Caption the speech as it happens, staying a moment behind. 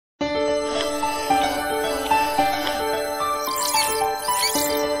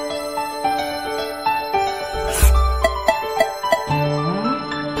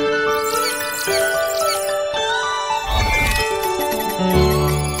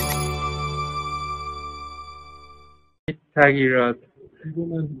Tagirat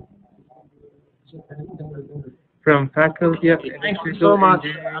from Faculty of Thank you so much,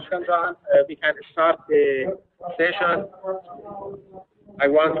 Afghan. We can start the session. I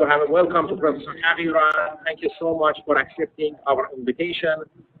want to have a welcome to Professor Tagirat. Thank you so much for accepting our invitation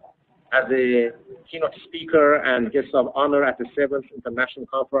as a keynote speaker and guest of honor at the 7th International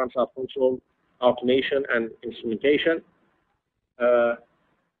Conference of Functional Automation and Instrumentation.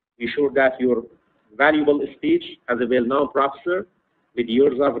 Be sure that your valuable speech as a well-known professor with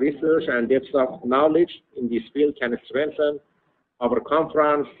years of research and depth of knowledge in this field can strengthen our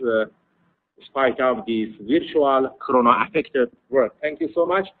conference in spite of this virtual corona-affected work. Thank you so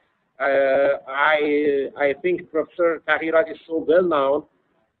much. I think Professor Tagirat is so well-known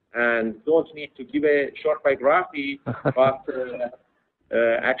and don't need to give a short biography, but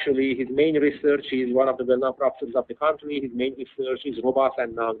actually his main research is one of the well-known professors of the country. His main research is robots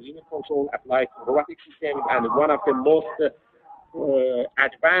and non-linear control applied to robotic systems, and one of the most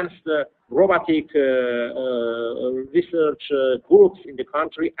advanced robotic research groups in the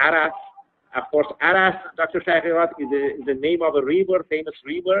country, ARAS. Of course, ARAS, Dr. Tagirat, is the name of a river, famous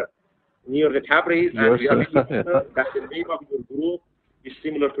river near the Tabriz, and we are that's the name of your group is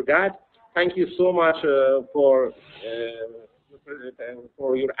similar to that. Thank you so much for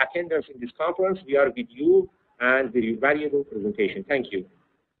your attendance in this conference. We are with you and with your valuable presentation. Thank you.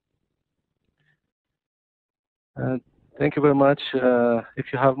 Thank you very much.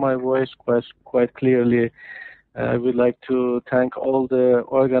 If you have my voice quite clearly, I would like to thank all the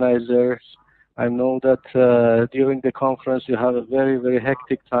organizers. I know that during the conference you have a very, very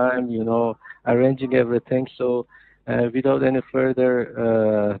hectic time, arranging everything. So without any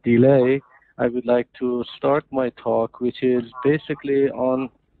further delay, I would like to start my talk, which is basically on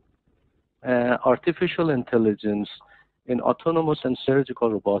artificial intelligence in autonomous and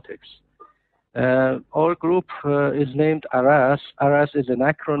surgical robotics. Our group is named ARAS. ARAS is an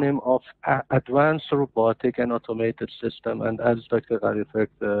acronym of Advanced Robotic and Automated System, and as Dr. Garifek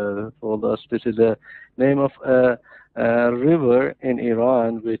told us, this is a name of a river in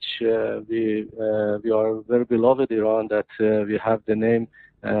Iran, which we are very beloved Iran that we have the name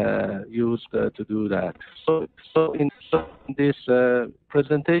used to do that. So in this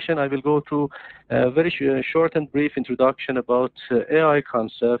presentation, I will go through a very short and brief introduction about AI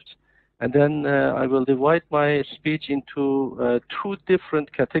concepts, and then I will divide my speech into two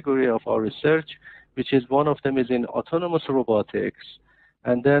different categories of our research, which is one of them is in autonomous robotics,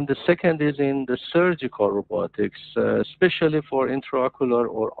 and then the second is in the surgical robotics, especially for intraocular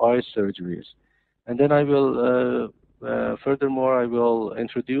or eye surgeries. And then I will furthermore, I will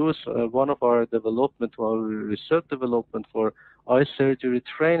introduce one of our research development for eye surgery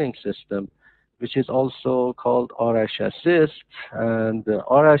training system, which is also called Arash Assist. And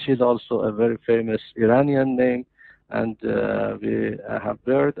Arash is also a very famous Iranian name, and we have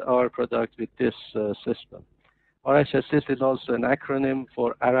paired our product with this system. Arash Assist is also an acronym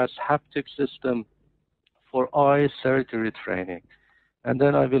for ARAS Haptic System for eye surgery training. And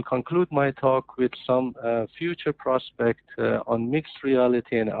then I will conclude my talk with some future prospect on mixed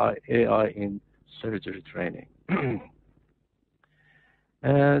reality and AI in surgery training.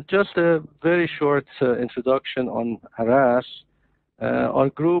 Just a very short introduction on ARAS. Our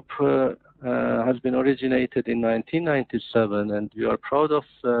group has been originated in 1997, and we are proud of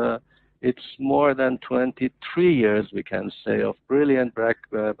its more than 23 years, we can say, of brilliant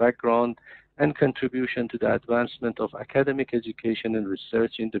background and contribution to the advancement of academic education and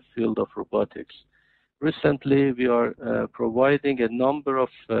research in the field of robotics. Recently, we are providing a number of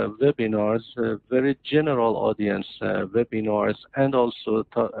webinars, very general audience webinars, and also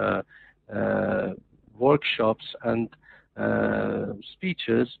workshops and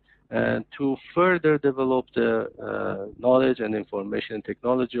speeches to further develop the knowledge and information and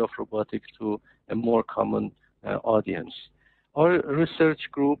technology of robotics to a more common audience. Our research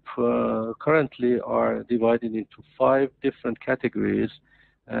group currently are divided into 5 different categories.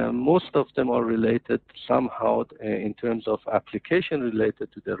 Most of them are related somehow in terms of application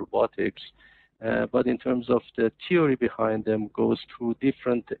related to the robotics, but in terms of the theory behind them goes through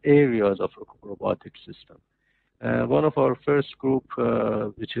different areas of robotic system. One of our first group,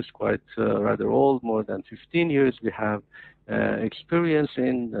 which is quite rather old, more than 15 years, we have experience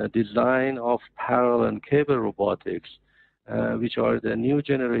in design of parallel and cable robotics, which are the new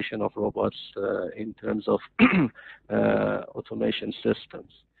generation of robots in terms of automation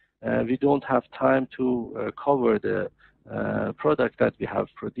systems. We don't have time to cover the product that we have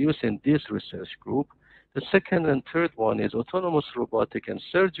produced in this research group. The second and third one is autonomous robotic and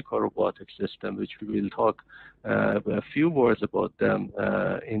surgical robotic system, which we will talk a few words about them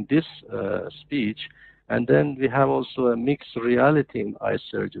in this speech. And then we have also a mixed reality in eye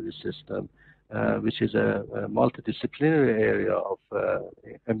surgery system, which is a multidisciplinary area of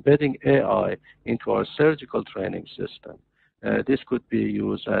embedding AI into our surgical training system. This could be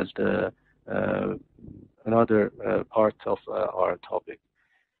used as the another part of our topic.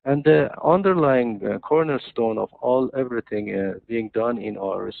 And the underlying cornerstone of everything being done in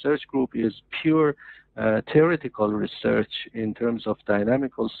our research group is pure theoretical research in terms of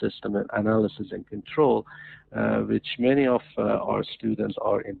dynamical system analysis and control, which many of our students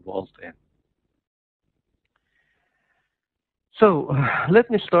are involved in. So let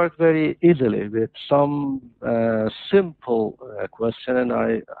me start very easily with some simple question, and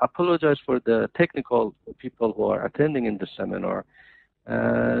I apologize for the technical people who are attending in the seminar.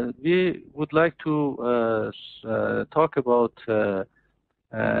 We would like to talk about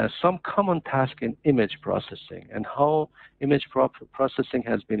some common task in image processing and how image processing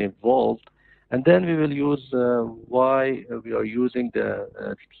has been evolved, and then we will use why we are using the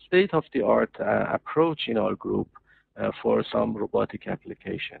state-of-the-art approach in our group for some robotic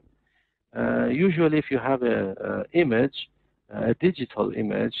application. Usually if you have an image, a digital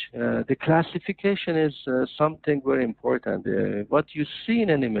image, the classification is something very important. What you see in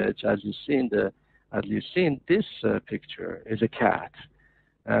an image, as you see in this picture, is a cat.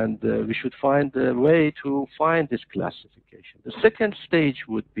 And we should find a way to find this classification. The second stage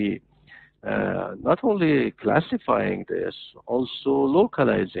would be not only classifying this, also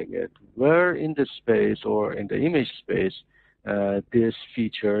localizing it. Where in the space or in the image space this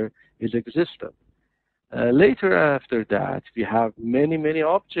feature is existent. Later after that, we have many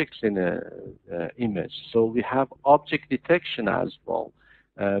objects in an image. So we have object detection as well,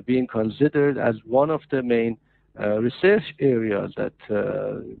 being considered as one of the main research areas that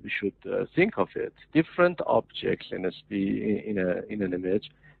we should think of it. Different objects in an image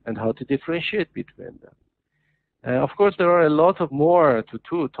and how to differentiate between them. Of course, there are a lot of more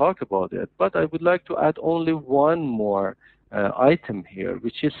to talk about it, but I would like to add only one more item here,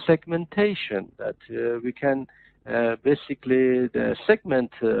 which is segmentation, that we can basically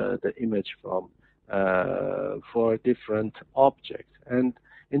segment the image from for different objects. And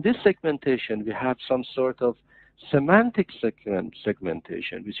in this segmentation, we have some sort of semantic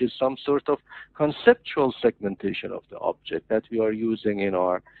segmentation, which is some sort of conceptual segmentation of the object that we are using in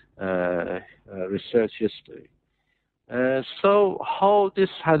our research history. So how this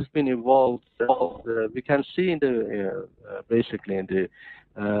has been evolved, we can see in the basically in the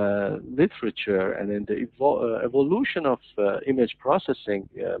literature and in the evolution of image processing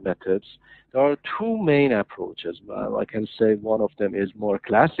methods. There are two main approaches. I can say one of them is more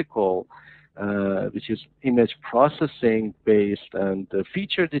classical, which is image processing based and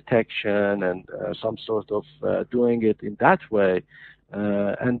feature detection and some sort of doing it in that way.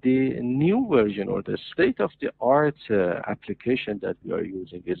 And the new version or the state-of-the-art application that we are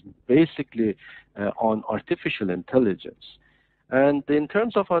using is basically on artificial intelligence. And in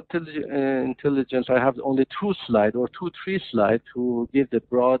terms of intelligence, I have only two slides or three slides to give the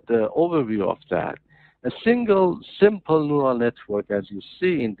broad overview of that. A single simple neural network, as you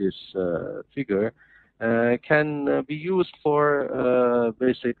see in this figure, can be used for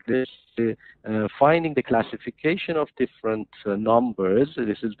basically finding the classification of different numbers.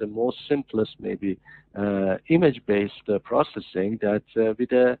 This is the most simplest, maybe, image-based processing that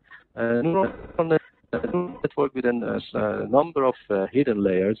with a neural network with a number of hidden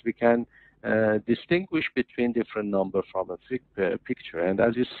layers, we can distinguish between different numbers from a picture. And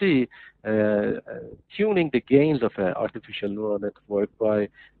as you see, tuning the gains of an artificial neural network by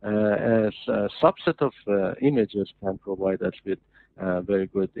a subset of images can provide us with very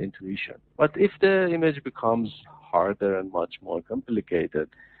good intuition. But if the image becomes harder and much more complicated,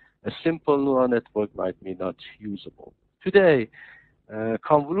 a simple neural network might be not usable. Today,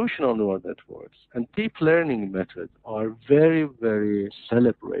 convolutional neural networks and deep learning methods are very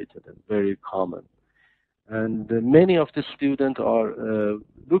celebrated and very common. And many of the students are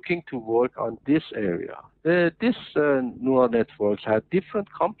looking to work on this area. This neural networks have different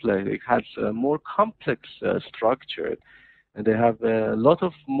complex, it has more complex structure, and they have a lot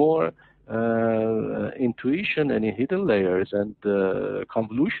of more intuition and hidden layers and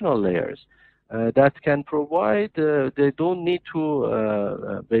convolutional layers. That can provide, they don't need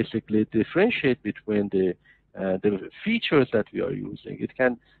to basically differentiate between the features that we are using. It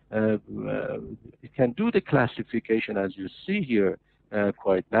can do the classification, as you see here,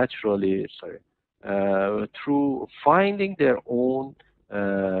 quite naturally, through finding their own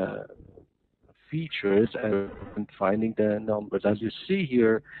features and finding the numbers. As you see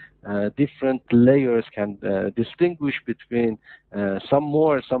here, different layers can distinguish between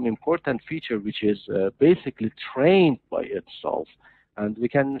some important feature which is basically trained by itself. And we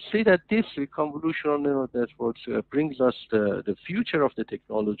can see that this convolutional neural networks brings us the future of the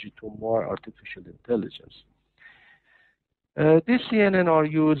technology to more artificial intelligence. These CNN are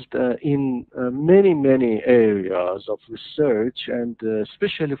used in many areas of research, and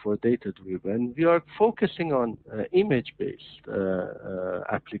especially for data-driven. We are focusing on image-based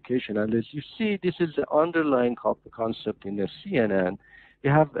application, and as you see, this is the underlying concept in the CNN. We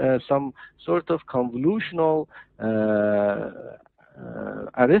have some sort of convolutional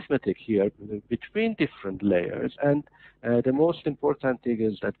arithmetic here between different layers, and the most important thing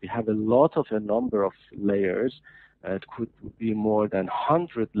is that we have a number of layers. It could be more than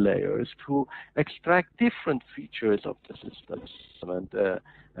 100 layers to extract different features of the system,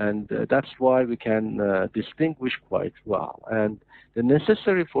 and that's why we can distinguish quite well. And the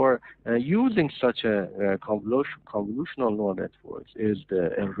necessary for using such a convolutional neural networks is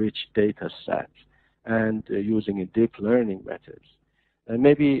the enriched data set and using deep learning methods. And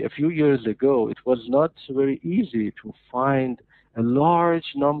maybe a few years ago, it was not very easy to find a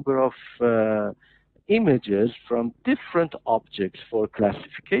large number of images from different objects for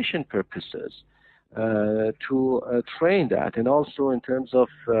classification purposes to train that. And also in terms of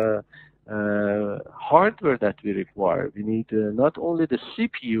hardware that we require, we need not only the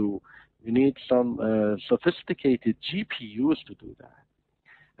CPU, we need some sophisticated GPUs to do that.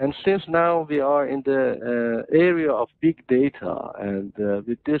 And since now we are in the area of big data, and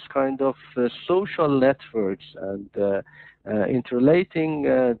with this kind of social networks and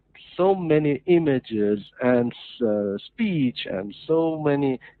interrelating so many images and speech and so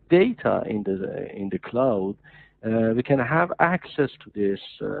many data in the cloud, we can have access to this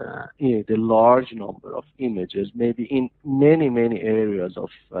the large number of images, maybe in many areas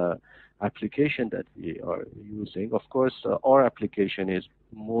of application that we are using. Of course, our application is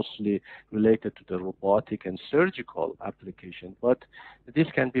mostly related to the robotic and surgical application, but this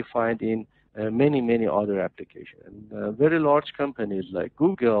can be found in many other applications. And very large companies like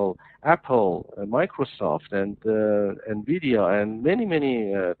Google, Apple, Microsoft, and NVIDIA, and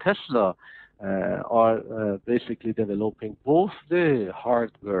many Tesla are basically developing both the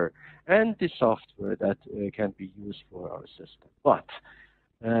hardware and the software that can be used for our system. But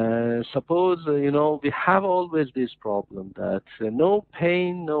suppose, we have always this problem that no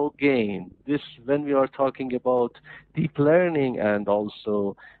pain, no gain. This, when we are talking about deep learning and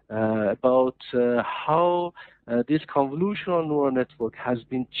also about how this convolutional neural network has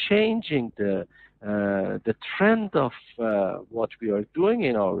been changing the trend of what we are doing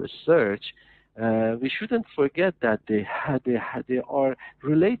in our research, we shouldn't forget that they are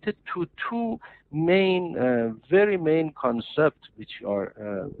related to two very main concepts, which are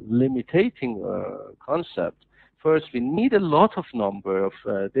limiting concepts. First, we need a lot of number of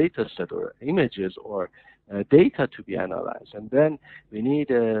data set or images or data to be analyzed, and then we need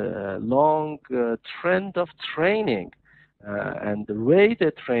a long trend of training and the way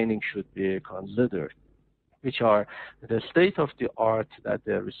the training should be considered, which are the state of the art that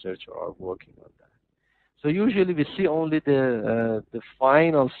the researchers are working on that. So usually we see only the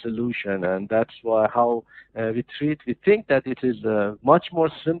final solution, and that's why how we think that it is much more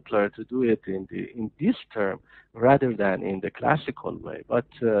simpler to do it in this term rather than in the classical way. But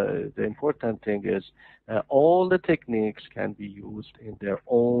the important thing is all the techniques can be used in their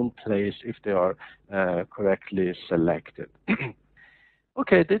own place if they are correctly selected.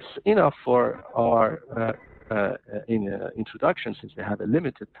 Okay, that's enough for our introduction, since we have a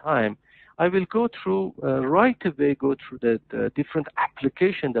limited time. I will go through the different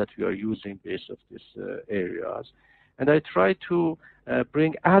applications that we are using based on these areas. And I try to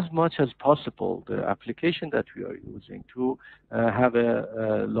bring as much as possible the application that we are using to have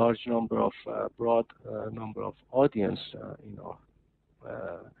a large number of, broad number of audience in our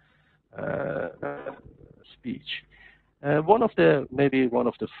speech. Maybe one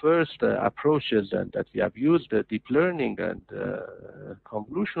of the first approaches that we have used deep learning and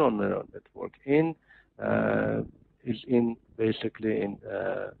convolutional neural network in is basically in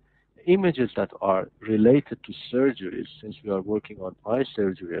images that are related to surgeries. Since we are working on eye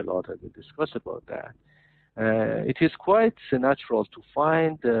surgery a lot, I will discuss about that. It is quite natural to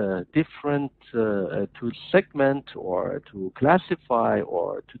find different, to segment or to classify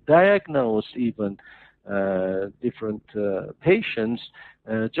or to diagnose even different patients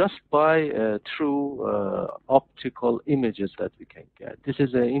just by through optical images that we can get. This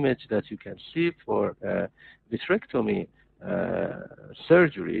is an image that you can see for vitrectomy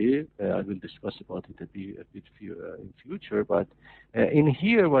surgery. I will discuss about it a bit in future, but in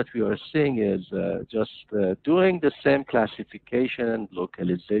here what we are seeing is just doing the same classification and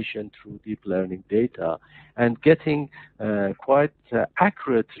localization through deep learning data and getting quite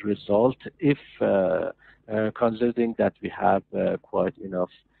accurate result if considering that we have quite enough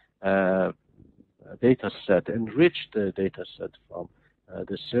data set, enriched data set from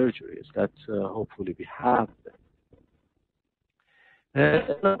the surgeries that hopefully we have.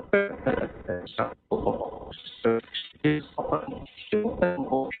 Another example of research is on human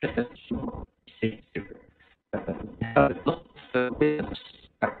motion and human behavior. We have a lot of ways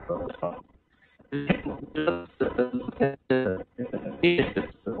background from. We can just look at the images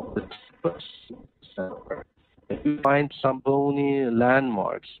of the person. If we find some bony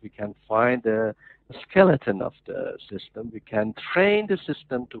landmarks, we can find a skeleton of the system. We can train the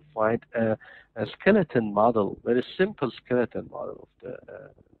system to find a skeleton model, very simple skeleton model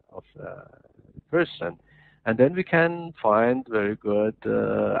of the person, and then we can find very good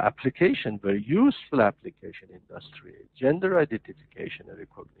application, very useful application in industry, gender identification and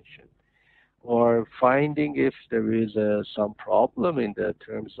recognition, or finding if there is some problem in the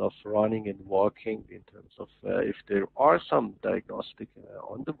terms of running and walking, in terms of if there are some diagnostic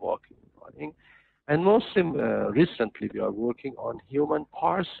on the walking and running. And most recently, we are working on human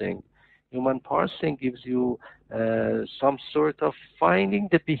parsing. Human parsing gives you some sort of finding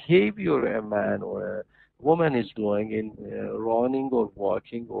the behavior a man or a woman is doing in running or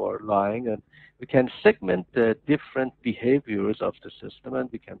walking or lying, and we can segment the different behaviors of the system, and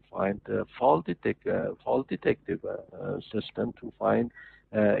we can find fault detective system to find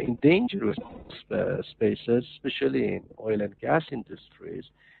in dangerous spaces, especially in oil and gas industries.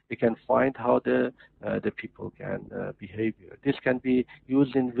 We can find how the people can behave. This can be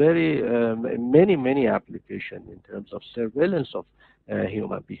used in very many applications in terms of surveillance of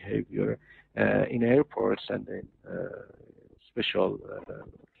human behavior in airports and in special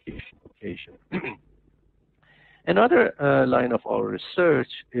occasions. Another line of our research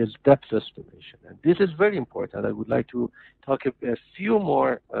is depth estimation, and this is very important. I would like to talk a few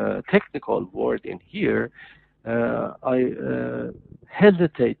more technical words in here. I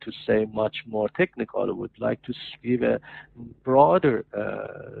hesitate to say much more technical. I would like to give a broader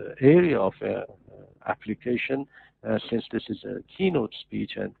area of application since this is a keynote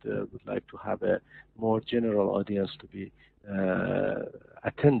speech, and would like to have a more general audience to be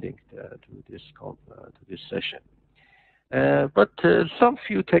attending to this session. But some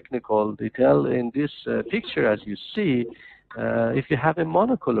few technical detail in this picture, as you see. If you have a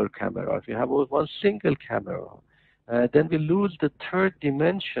monocular camera, if you have one single camera, then we lose the third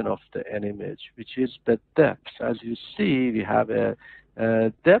dimension of an image, which is the depth. As you see, we have a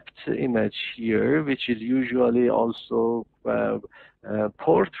depth image here, which is usually also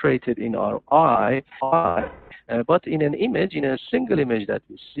portrayed in our eye. But in an image, in a single image that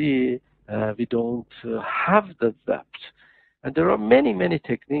we see, we don't have the depth. And there are many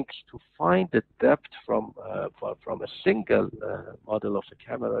techniques to find the depth from a single model of a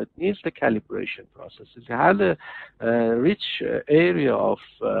camera. It needs the calibration process. It has a rich area of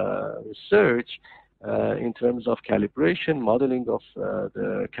research in terms of calibration, modeling of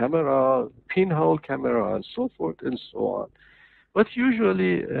the camera, pinhole camera, and so forth and so on. But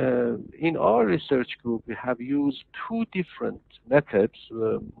usually, in our research group, we have used two different methods.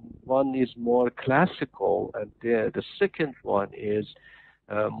 One is more classical, and the second one is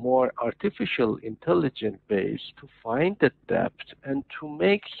more artificial intelligence based to find the depth and to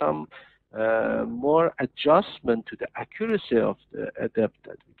make some more adjustment to the accuracy of the depth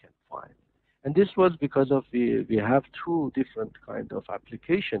that we can find. And this was because of we have two different kind of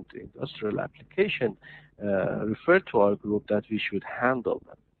application, industrial application, referred to our group that we should handle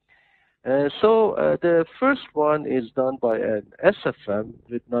them. So the first one is done by an SFM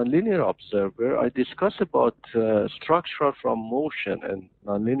with nonlinear observer. I discussed about structure from motion and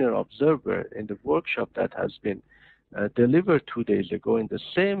nonlinear observer in the workshop that has been delivered 2 days ago in the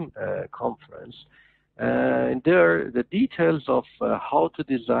same conference. And there are the details of how to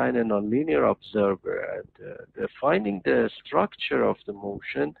design a nonlinear observer and finding the structure of the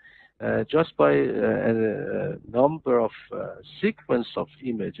motion just by a number of sequence of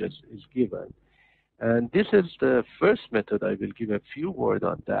images is given. And this is the first method. I will give a few words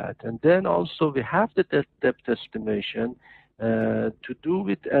on that. And then also we have the depth estimation to do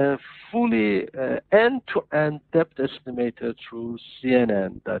with a fully end-to-end depth estimator through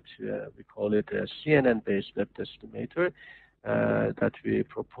CNN, that we call it a CNN-based depth estimator that we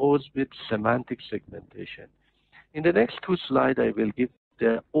propose with semantic segmentation. In the next two slides, I will give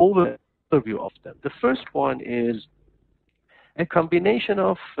the overview of them. The first one is A combination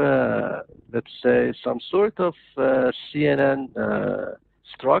of, let's say, some sort of CNN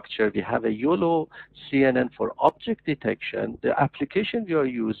structure. We have a YOLO CNN for object detection. The application we are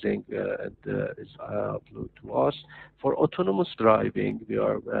using is uploaded to us for autonomous driving. We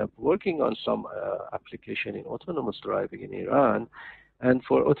are working on some application in autonomous driving in Iran. And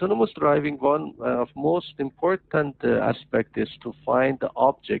for autonomous driving, one of most important aspect is to find the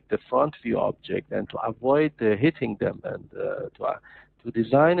object, the front view object, and to avoid hitting them, and to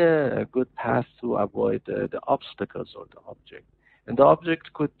design a good path to avoid the obstacles or the object. And the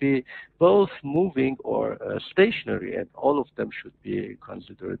object could be both moving or stationary, and all of them should be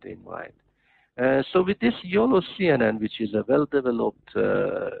considered in mind. So with this YOLO CNN, which is a well-developed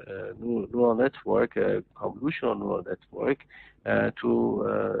neural network, convolutional neural network,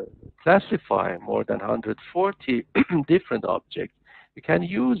 to classify more than 140 different objects, we can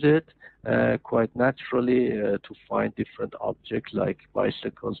use it quite naturally to find different objects like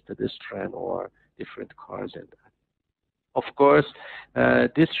bicycles, pedestrian, or different cars and that. Of course,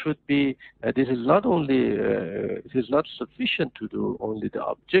 this should be. This is not only. It is not sufficient to do only the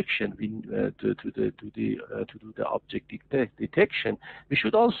objection. To do the object detection. We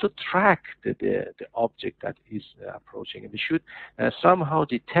should also track the object that is approaching, and we should somehow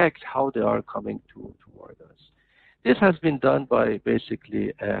detect how they are coming toward us. This has been done by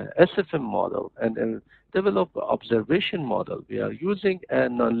basically SFM model and a developed observation model. We are using a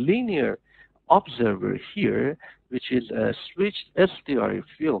nonlinear observer here, which is a switched SDR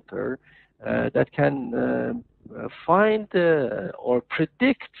filter that can find or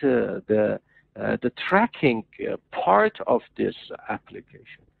predict the tracking part of this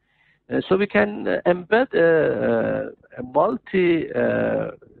application. So we can embed a multi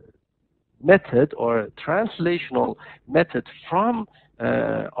method or translational method from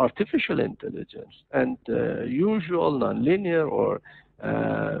artificial intelligence and usual nonlinear or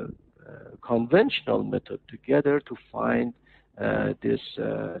conventional method together to find this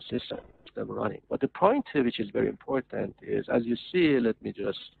system running. But the point which is very important is, as you see, let me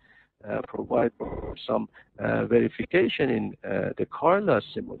just provide some verification in the Carla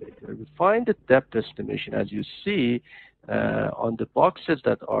simulator. We find the depth estimation, as you see, on the boxes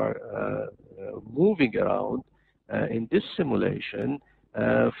that are moving around in this simulation,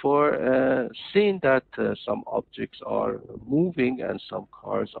 for seeing that some objects are moving and some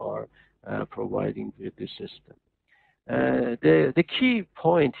cars are providing with the system. The key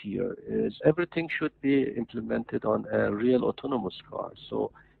point here is everything should be implemented on a real autonomous car.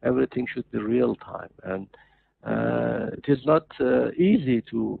 So everything should be real time, and it is not easy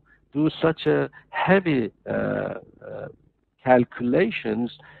to do such a heavy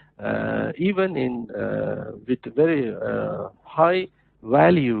calculations, even in with very high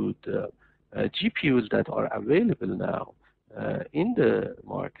valued GPUs that are available now in the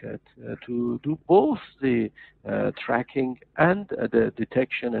market to do both the tracking and the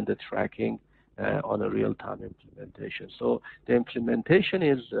detection and the tracking on a real-time implementation. So the implementation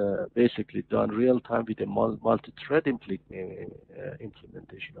is basically done real-time with a multi-thread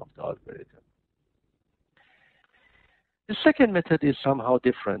implementation of the algorithm. The second method is somehow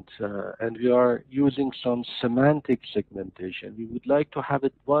different, and we are using some semantic segmentation. We would like to have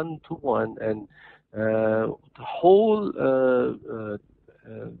it one-to-one, and the whole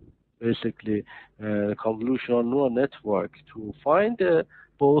basically convolutional neural network to find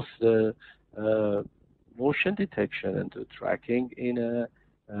both the motion detection and the tracking in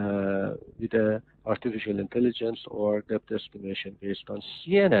with artificial intelligence or depth estimation based on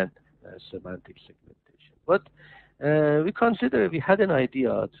CNN semantic segmentation. But we consider we had an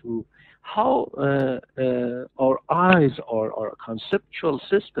idea to how our eyes or our conceptual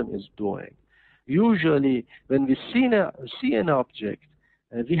system is doing. Usually, when we see an object,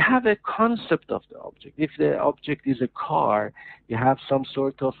 we have a concept of the object. If the object is a car, you have some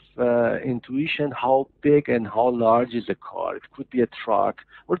sort of intuition how big and how large is a car. It could be a truck,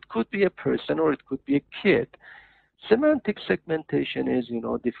 or it could be a person, or it could be a kid. Semantic segmentation is,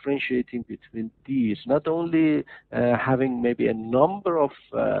 differentiating between these, not only having maybe a number of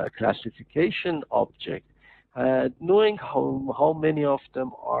classification objects, knowing how many of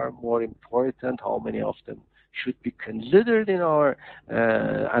them are more important, how many of them should be considered in our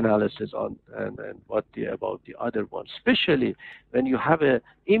analysis on and about the other ones. Especially when you have an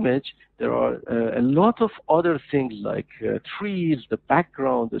image, there are a lot of other things like trees, the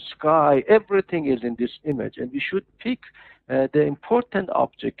background, the sky, everything is in this image, and we should pick the important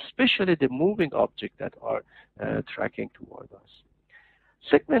objects, especially the moving objects that are tracking toward us.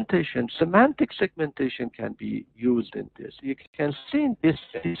 Segmentation, semantic segmentation can be used in this. You can see in this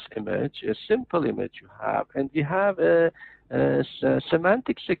image, a simple image you have, and we have a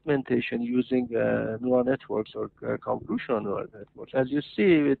semantic segmentation using neural networks or convolutional neural networks. As you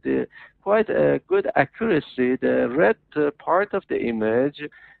see, with quite a good accuracy, the red part of the image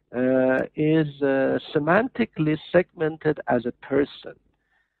is semantically segmented as a person.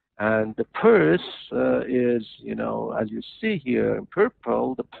 And the purse is, as you see here in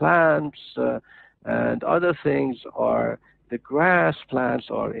purple, the plants and other things are, the grass plants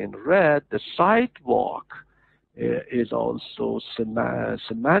are in red. The sidewalk is also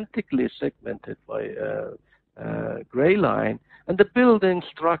semantically segmented by a gray line. And the building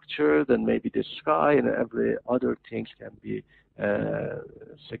structure, then maybe the sky and every other things can be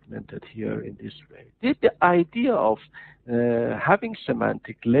segmented here in this way. The idea of having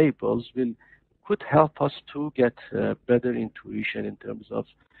semantic labels could help us to get better intuition in terms of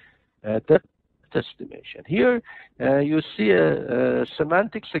depth estimation. Here you see a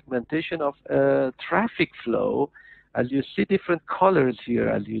semantic segmentation of traffic flow. As you see different colors here,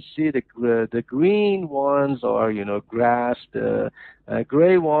 as you see the green ones are grass, the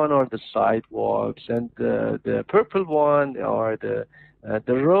gray one are the sidewalks, and the purple one are the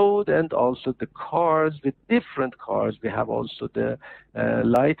road, and also the cars with different cars. We have also the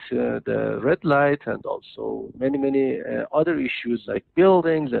light, the red light, and also many other issues like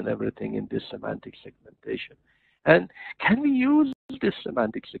buildings and everything in this semantic segmentation. And can we use this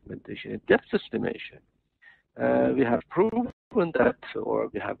semantic segmentation in depth estimation? We have proven that, or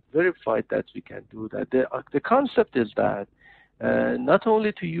we have verified that we can do that. The concept is that not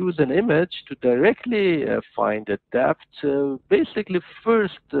only to use an image to directly find the depth, basically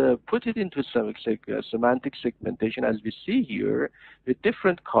first put it into some semantic segmentation, as we see here, with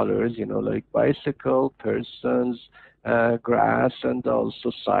different colors, like bicycle, persons, grass, and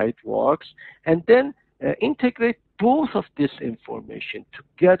also sidewalks, and then integrate both of this information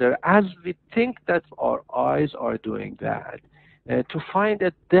together as we think that our eyes are doing that, to find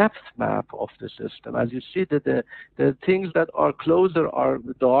a depth map of the system. As you see that the things that are closer are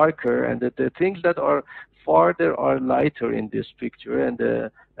darker, and the things that are farther are lighter in this picture, and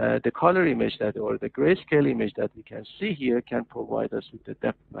the color image or the grayscale image that we can see here can provide us with the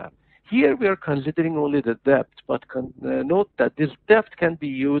depth map. Here we are considering only the depth, but note that this depth can be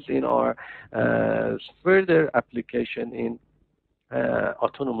used in our further application in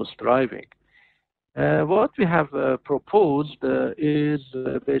autonomous driving. What we have proposed is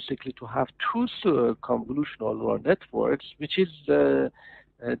basically to have two convolutional neural networks, which is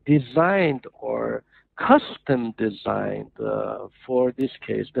designed or custom designed for this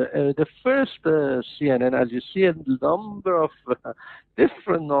case. The first CNN, as you see, a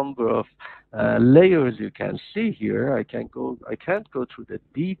different number of layers you can see here. I can't go through the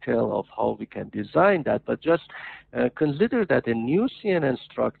detail of how we can design that, but just consider that a new CNN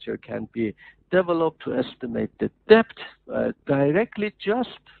structure can be developed to estimate the depth directly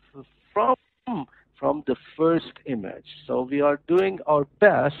just from the first image. So we are doing our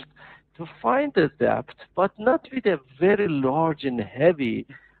best to find the depth, but not with a very large and heavy,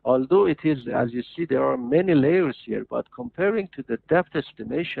 although it is, as you see, there are many layers here, but comparing to the depth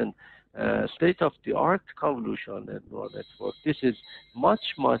estimation state-of-the-art convolutional neural network, this is much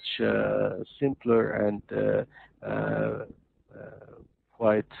simpler and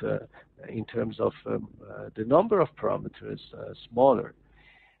quite, in terms of the number of parameters, smaller.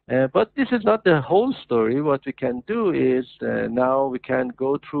 But this is not the whole story. What we can do is now we can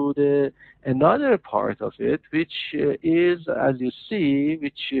go through another part of it, which is, as you see,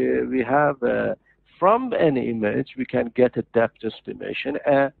 which we have from an image, we can get a depth estimation,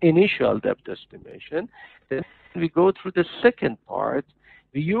 initial depth estimation. Then we go through the second part.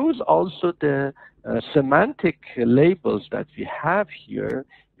 We use also the semantic labels that we have here.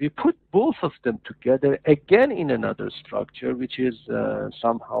 We put both of them together again in another structure, which is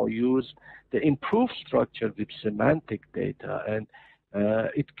somehow used the improved structure with semantic data, and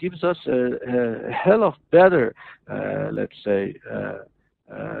it gives us a hell of better, let's say,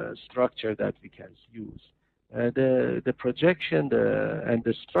 structure that we can use. The projection and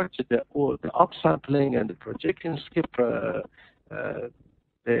the structure, the upsampling and the projection skip.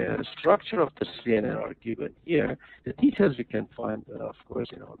 The structure of the CNN are given here. The details you can find, of course,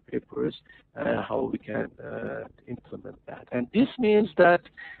 in our papers, how we can implement that. And this means that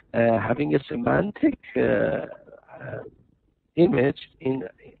having a semantic image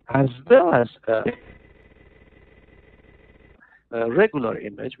as well as a regular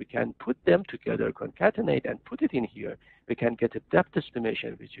image, we can put them together, concatenate, and put it in here. We can get a depth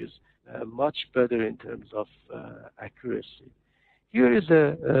estimation, which is much better in terms of accuracy. Here is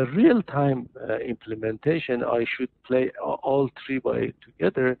a real-time implementation. I should play all three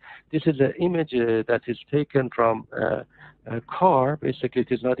together. This is an image that is taken from a car. Basically,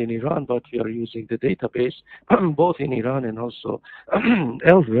 it is not in Iran, but we are using the database both in Iran and also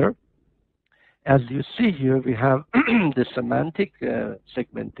elsewhere. As you see here, we have the semantic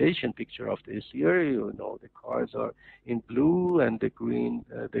segmentation picture of this here. You know, the cars are in blue, and the green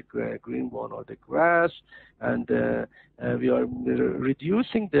one are the grass, and we are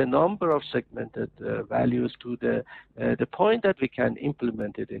reducing the number of segmented values to the point that we can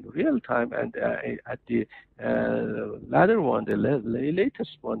implement it in real time. And at the latter one, the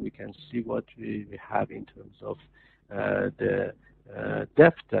latest one, we can see what we have in terms of the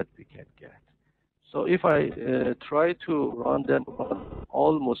depth that we can get. So if I try to run them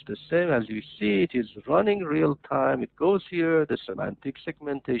almost the same, as you see, it is running real time. It goes here, the semantic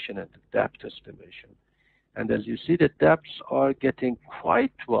segmentation and the depth estimation. And as you see, the depths are getting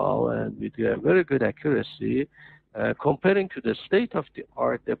quite well and with a very good accuracy. Comparing to the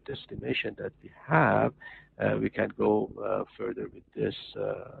state-of-the-art depth estimation that we have, we can go further with this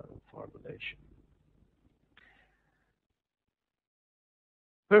formulation.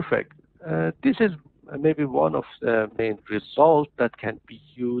 Perfect. This is maybe one of the main results that can be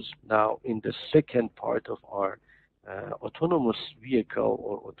used now in the second part of our autonomous vehicle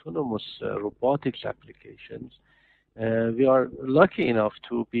or autonomous robotics applications. We are lucky enough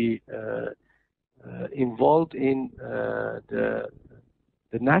to be involved in the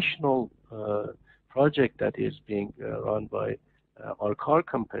national project that is being run by our car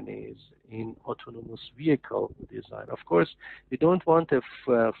companies in autonomous vehicle design. Of course, we don't want a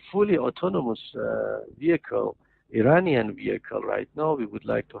fully autonomous vehicle, Iranian vehicle right now. We would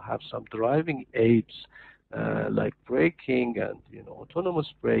like to have some driving aids like braking and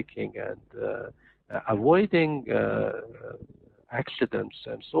autonomous braking and avoiding accidents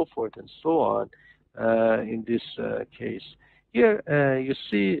and so forth and so on in this case. Here you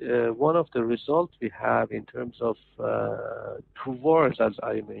see one of the results we have in terms of towards, as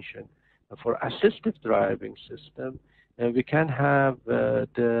I mentioned, for assistive driving system. We can have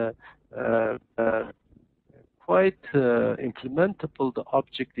the quite implementable the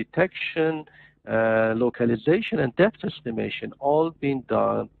object detection, localization, and depth estimation all being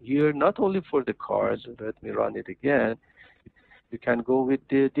done here, not only for the cars. Let me run it again. You can go with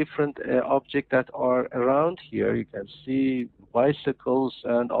the different objects that are around here. You can see bicycles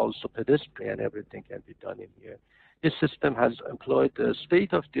and also pedestrian. Everything can be done in here. This system has employed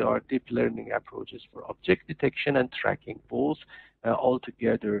state-of-the-art deep learning approaches for object detection and tracking, both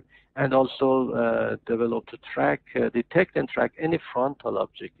altogether, and also developed to detect and track any frontal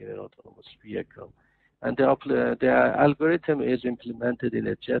object in an autonomous vehicle. And the algorithm is implemented in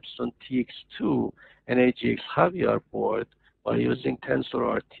a Jepson TX2 and AGX Javier board by using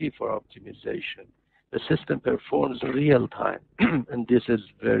TensorRT for optimization. The system performs real time, and this is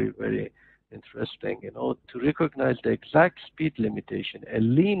very, very interesting. To recognize the exact speed limitation, a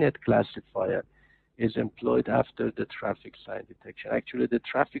LeanIt classifier is employed after the traffic sign detection. Actually, the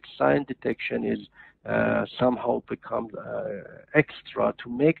traffic sign detection is somehow become extra to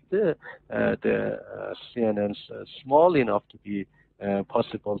make the CNNs small enough to be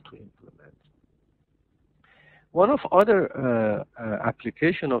possible to implement. One of other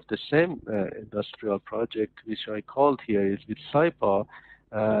application of the same industrial project, which I called here, is with SIPA,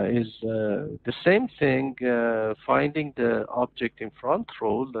 is the same thing, finding the object in front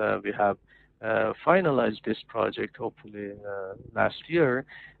row. We have finalized this project hopefully last year,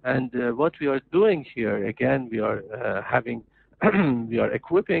 and what we are doing here, again, we are we are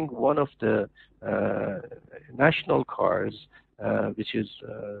equipping one of the national cars, which is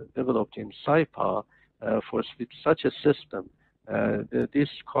developed in SIPA, for such a system. This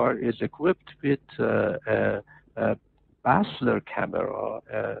car is equipped with a Basler camera,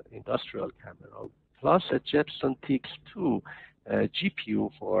 industrial camera, plus a Jepson TX2 GPU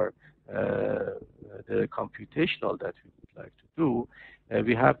for the computational that we would like to do.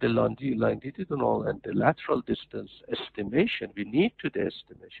 We have the longitudinal and the lateral distance estimation. We need to the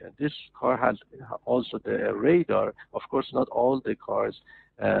estimation. This car has also the radar. Of course, not all the cars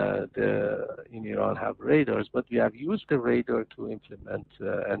in Iran have radars, but we have used the radar to implement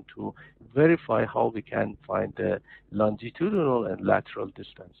and to verify how we can find the longitudinal and lateral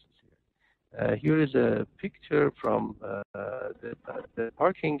distances here. Here is a picture from the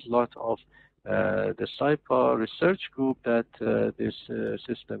parking lot of the SIPA research group that this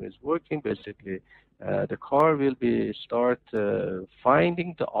system is working. Basically, the car will start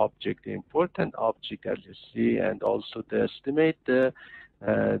finding the object, the important object, as you see, and also to estimate the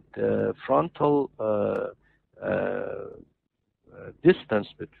frontal distance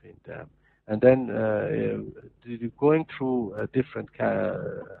between them. And then going through a different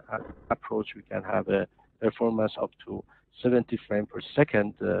approach, we can have a performance up to 70 frames per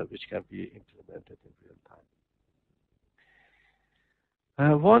second, which can be implemented in real time.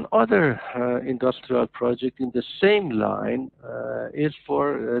 One other industrial project in the same line is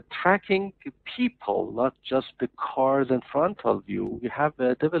for tracking people, not just the cars and frontal view. We have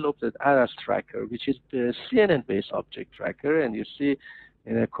developed an ARAS tracker, which is the CNN-based object tracker, and you see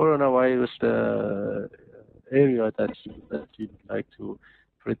in a coronavirus area that you'd like to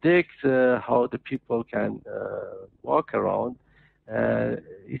predict how the people can walk around.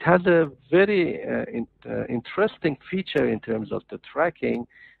 It has a very interesting feature in terms of the tracking.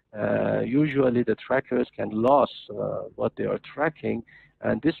 Usually the trackers can lose what they are tracking,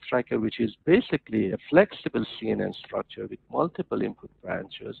 and this tracker, which is basically a flexible CNN structure with multiple input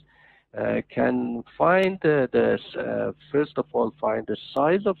branches, can find first of all find the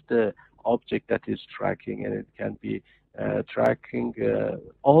size of the object that is tracking, and it can be tracking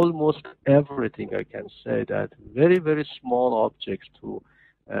almost everything. I can say that very, very small objects to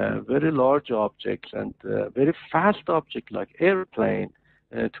very large objects, and very fast object like airplane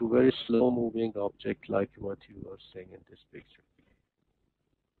to very slow moving object like what you are seeing in this picture.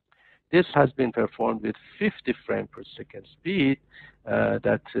 This has been performed with 50 frames per second speed,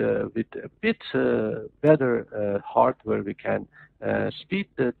 that with a bit better hardware we can speed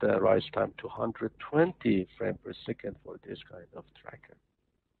the rise time to 120 frames per second for this kind of tracker.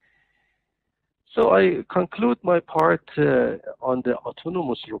 So I conclude my part on the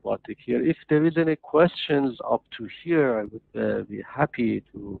autonomous robotic here. If there is any questions up to here, I would be happy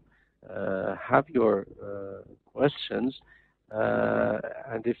to have your questions.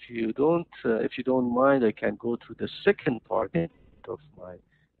 And if you don't mind, I can go through the second part of my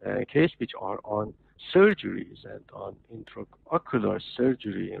case, which are on surgeries and on intraocular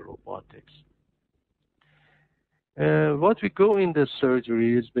surgery in robotics. What we go in the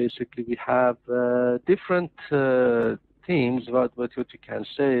surgery is basically we have different themes. What you can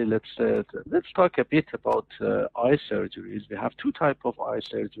say, let's talk a bit about eye surgeries. We have two types of eye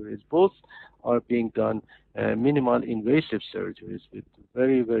surgeries. Both are being done minimal invasive surgeries with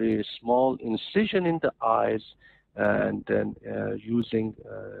very, very small incision in the eyes, and then using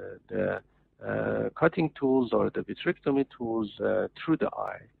the cutting tools or the vitrectomy tools through the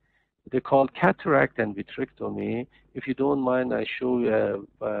eye. They're called cataract and vitrectomy. If you don't mind, I show you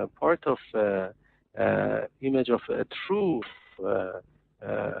part of image of a true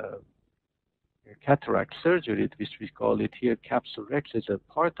cataract surgery, which we call it here capsurex. It's a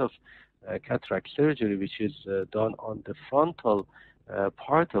part of cataract surgery which is done on the frontal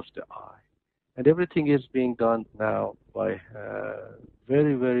part of the eye. And everything is being done now by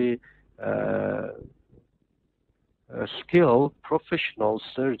very, very skilled professional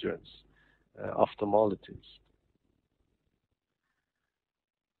surgeons, ophthalmologists.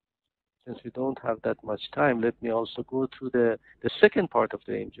 Since we don't have that much time, let me also go through the second part of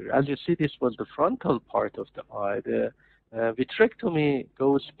the injury. As you see, this was the frontal part of the eye. The vitrectomy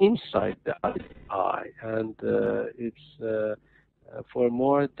goes inside the eye, and it's for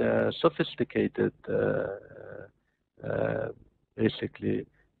more sophisticated, basically,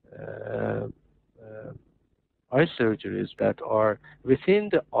 eye surgeries that are within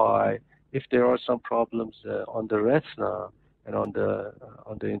the eye. If there are some problems on the retina and on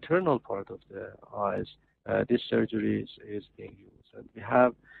the internal part of the eyes, this surgery is being used. And we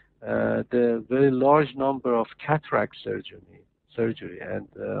have the very large number of cataract surgery, and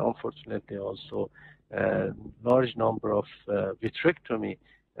unfortunately also large number of vitrectomy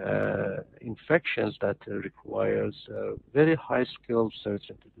infections that requires very high skilled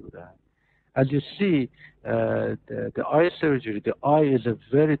surgeon to do that. As you see, the eye surgery, the eye is a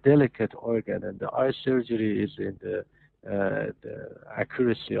very delicate organ, and the eye surgery is in the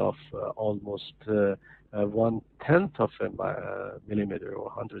accuracy of almost 1/10 of a millimeter or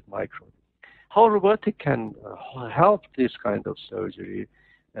 100 micron. How robotic can help this kind of surgery?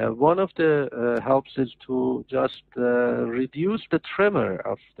 One of the helps is to just reduce the tremor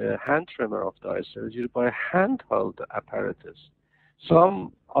of the hand tremor of the eye surgery by handheld apparatus.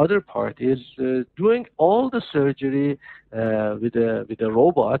 Some other part is doing all the surgery with a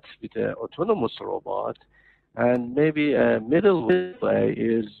robot, with an autonomous robot, and maybe a middle way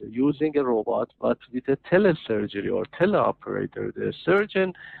is using a robot but with a telesurgery or teleoperator. The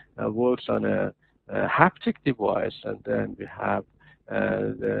surgeon works on a haptic device, and then we have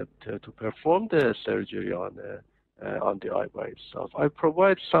to perform the surgery on the eye by itself. I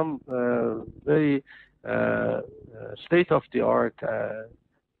provide some very state-of-the-art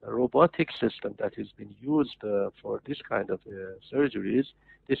robotic system that has been used for this kind of surgeries.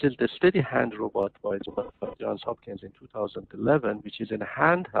 This is the Steady Hand robot by Johns Hopkins in 2011, which is a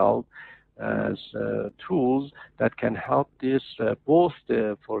handheld as tools that can help this both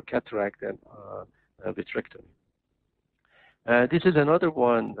for cataract and vitrectomy. This is another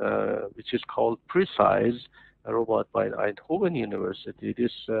one which is called Precise, a robot by Eindhoven University.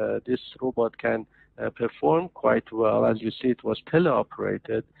 This robot can perform quite well. As you see, it was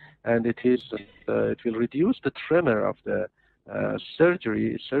teleoperated, and it will reduce the tremor of the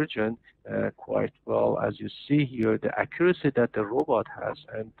surgeon quite well. As you see here, the accuracy that the robot has,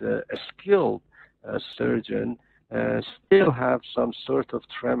 and a skilled surgeon still have some sort of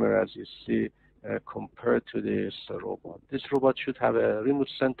tremor, as you see, compared to this robot. This robot should have a remote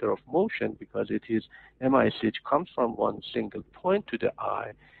center of motion because it is MIC comes from one single point to the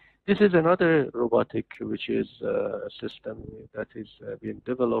eye. This is another robotic, which is a system that is being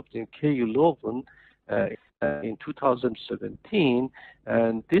developed in KU Leuven in 2017,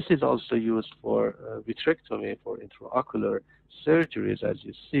 and this is also used for vitrectomy, for intraocular surgeries. As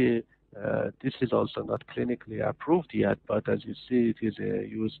you see, this is also not clinically approved yet, but as you see, it is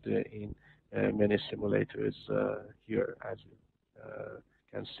used in many simulators here, as you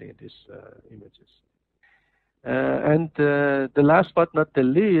can see in these images. And the last but not the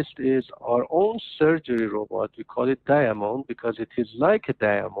least is our own surgery robot. We call it Diamond because it is like a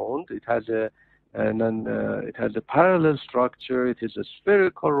diamond. It has a parallel structure. It is a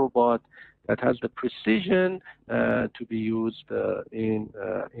spherical robot that has the precision to be used in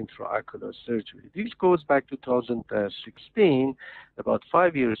intraocular surgery. This goes back to 2016, about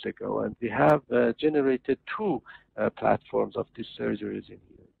 5 years ago, and we have generated 2 platforms of these surgeries in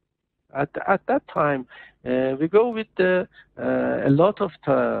here. At that time, we go with a lot of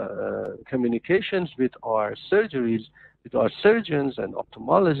communications with our surgeries, with our surgeons and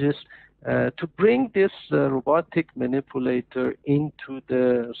ophthalmologists, to bring this robotic manipulator into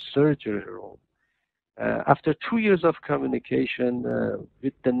the surgery room. After 2 years of communication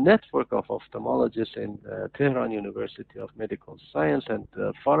with the network of ophthalmologists in Tehran University of Medical Science and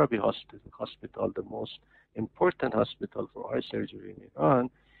Farabi Hospital, the most important hospital for eye surgery in Iran,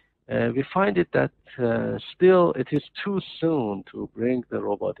 we find it that still it is too soon to bring the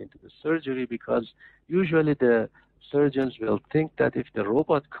robot into the surgery, because usually the surgeons will think that if the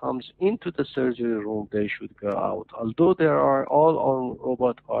robot comes into the surgery room, they should go out. Although all our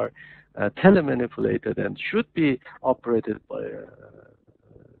robots are telemanipulated and should be operated by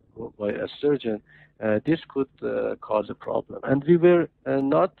a surgeon, this could cause a problem. And we were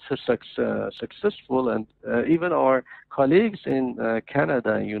not successful, and even our colleagues in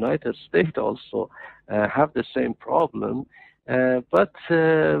Canada and United States also have the same problem. But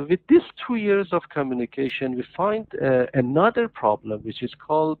with these 2 years of communication, we find another problem, which is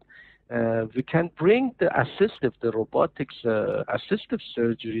called we can bring the robotics assistive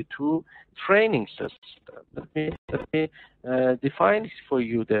surgery to training system. Let me define for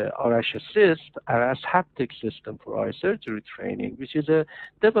you the RS Assist, RS Haptic system for eye surgery training, which is a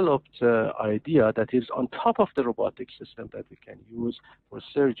developed idea that is on top of the robotic system that we can use for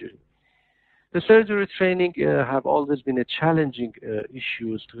surgery. The surgery training have always been a challenging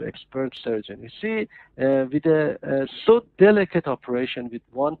issues to expert surgeon. You see, with a so delicate operation with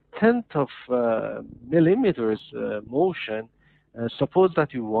 1/10 of millimeters motion, suppose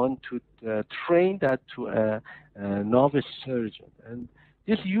that you want to train that to a novice surgeon, and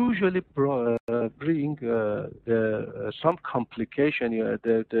this usually bring some complication.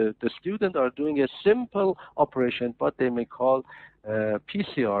 The students are doing a simple operation, but they may call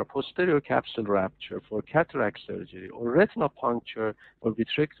PCR, posterior capsule rupture, for cataract surgery, or retina puncture for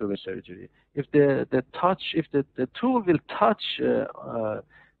vitrectomy surgery. If the tool will touch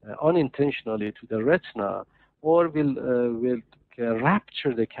unintentionally to the retina, or will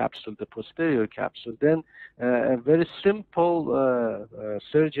rupture the capsule, the posterior capsule, then a very simple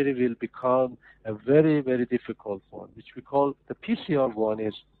surgery will become a very, very difficult one, which we call the PCR one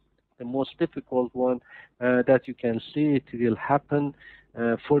is the most difficult one that you can see. It will happen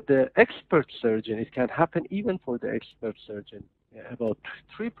for the expert surgeon. It can happen even for the expert surgeon, about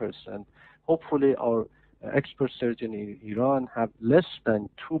 3%. Hopefully our expert surgeon in Iran have less than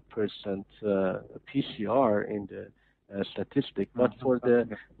 2% PCR in the statistic, but for the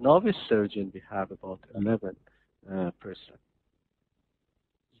novice surgeon we have about 11%.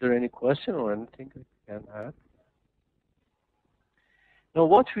 Is there any question or anything I can add? Now,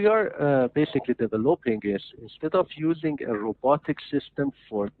 what we are basically developing is, instead of using a robotic system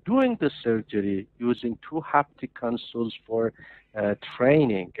for doing the surgery, using 2 haptic consoles for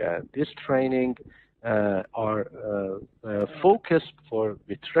training. This training are focused for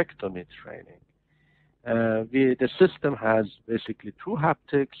vitrectomy training. The system has basically 2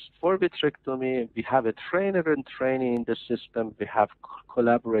 haptics for vitrectomy. We have a trainer and training in the system. We have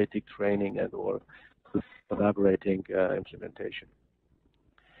collaborating training and or collaborating implementation.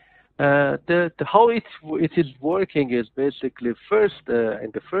 How it is working is basically first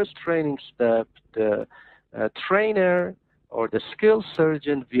in the first training step, the trainer or the skilled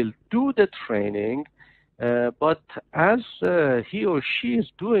surgeon will do the training, but as he or she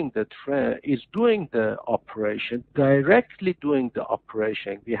is doing the operation, directly doing the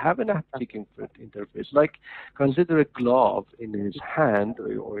operation, we have an haptic interface. Like consider a glove in his hand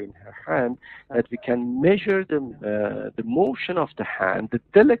or in her hand, that we can measure the motion of the hand, the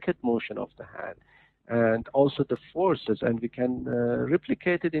delicate motion of the hand, and also the forces, and we can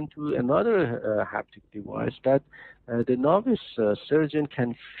replicate it into another haptic device that the novice surgeon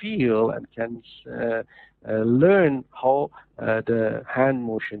can feel and can learn how the hand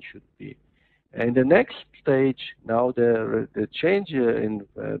motion should be. In the next stage, now the change in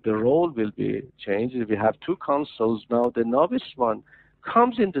the role will be changed. We have 2 consoles. Now the novice one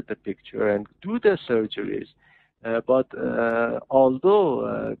comes into the picture and do the surgeries. But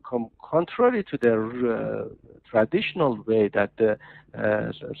although contrary to the traditional way that the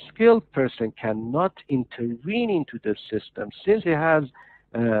skilled person cannot intervene into the system, since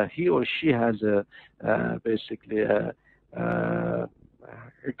he or she has basically a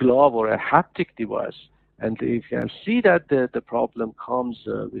glove or a haptic device, and if you can see that the problem comes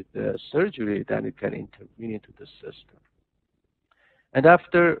with the surgery, then it can intervene into the system. And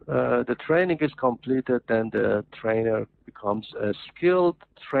after the training is completed, then the trainer becomes a skilled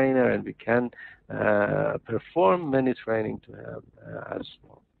trainer, and we can perform many training to him as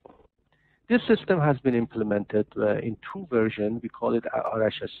well. This system has been implemented in 2 versions. We call it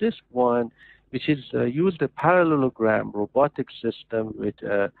RH Assist 1, which is used a parallelogram robotic system with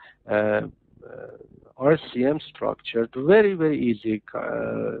RCM structure, very, very easy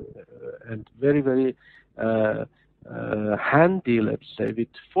and very, very handy, let's say, with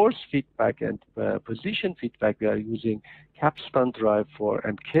force feedback and position feedback. We are using capstan drive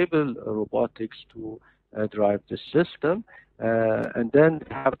and cable robotics to drive the system. And then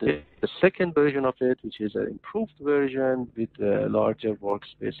we have the second version of it, which is an improved version with a larger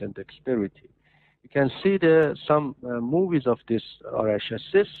workspace and dexterity. You can see some movies of this RH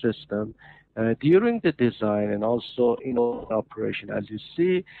Assist system during the design and also in operation. As you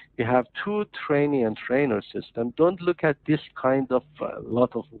see, we have 2 trainee and trainer systems. Don't look at this kind of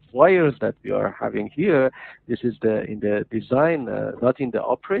lot of wires that we are having here. This is in the design, not in the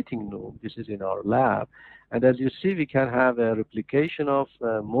operating room. This is in our lab. And as you see, we can have a replication of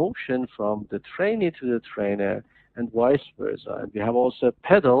motion from the trainee to the trainer and vice versa. And we have also a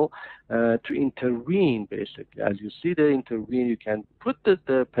pedal to intervene, basically. As you see the intervene, you can put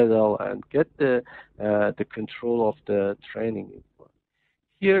the pedal and get the control of the training input.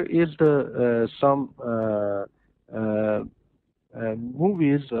 Here is some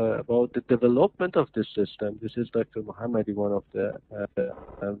movies about the development of this system. This is Dr. Mohammadi, one of the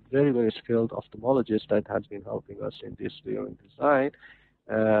very, very skilled ophthalmologists that has been helping us in this during design.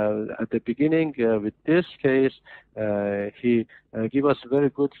 At the beginning, with this case, he gave us very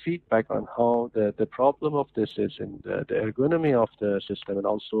good feedback on how the problem of this is in the ergonomy of the system and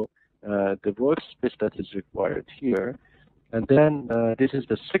also the workspace that is required here. And then this is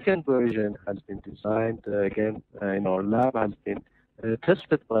the second version, has been designed again in our lab, has been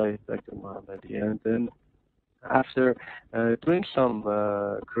tested by Dr. Mohammadi. And then after doing some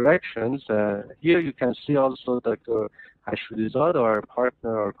corrections, here you can see also Dr. Hashudizad, our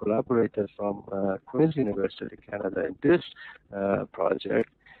partner or collaborator from Queen's University, Canada, in this project.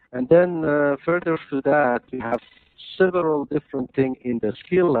 And then further to that, we have several different things in the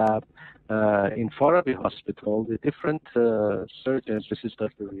skill lab in Farabi Hospital with different surgeons. This is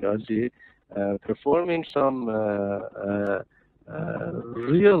Dr. Riazi, performing some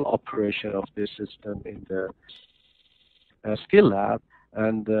real operation of this system in the skill lab,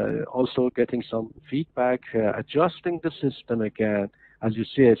 and also getting some feedback, adjusting the system again. As you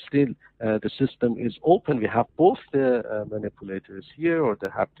see, still the system is open. We have both the manipulators here or the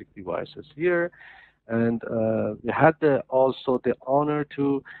haptic devices here. And we had also the honor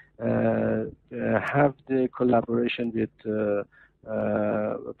to have the collaboration with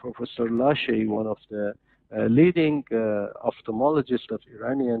Professor Lashey, one of the leading ophthalmologists of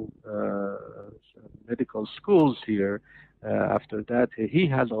Iranian medical schools here. After that, he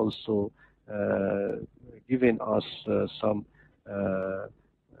has also given us some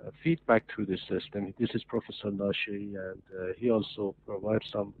feedback to the system. This is Professor Lashey, and he also provides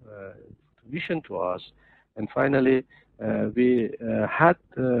some intuition to us. And finally, we had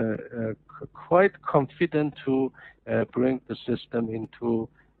quite confident to bring the system into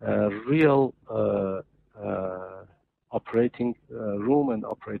real operating room and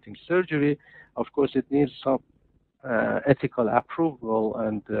operating surgery. Of course, it needs some ethical approval,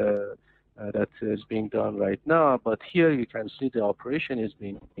 and that is being done right now. But here you can see the operation is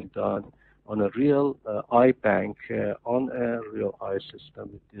being done on a real eye bank, on a real eye system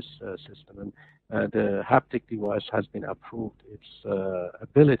with this system. And the haptic device has been approved, its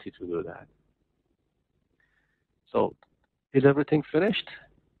ability to do that. So is everything finished?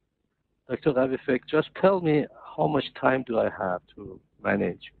 Dr. Ravifek, just tell me how much time do I have to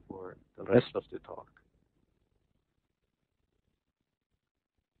manage for the rest of the talk?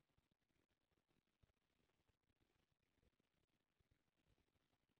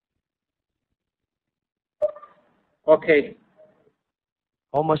 Okay.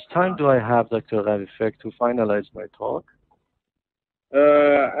 How much time do I have, Dr. Ravifek, to finalize my talk?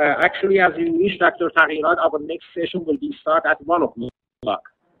 Actually, as you wish, Dr. Taghirat, our next session will be start at 1 o'clock.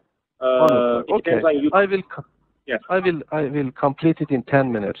 Okay. Yes. I will complete it in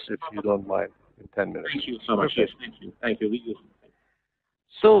 10 minutes, if you don't mind. In 10 minutes. Thank you so much. Yes, thank you. Thank you.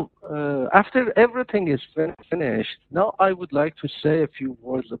 So after everything is finished, now I would like to say a few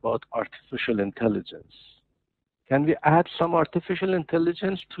words about artificial intelligence. Can we add some artificial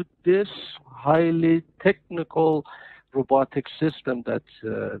intelligence to this highly technical robotic system that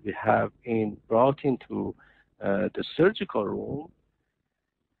we have brought into the surgical room?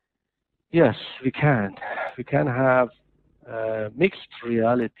 Yes, we can. We can have mixed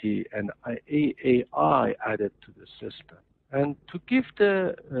reality and AI added to the system. And to give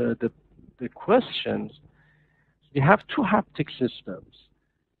the questions, we have two haptic systems.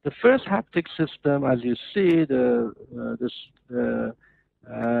 The first haptic system, as you see, the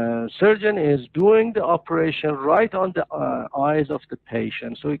surgeon is doing the operation right on the eyes of the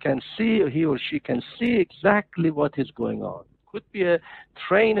patient, so he or she can see exactly what is going on. Could be a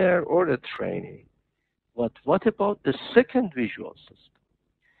trainer or a trainee. But what about the second visual system?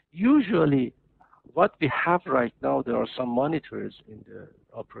 Usually, what we have right now, there are some monitors in the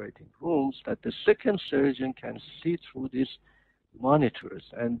operating rooms that the second surgeon can see through these monitors,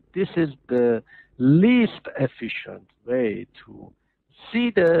 and this is the least efficient way to see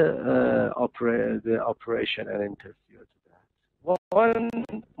the operation and interfere to that. One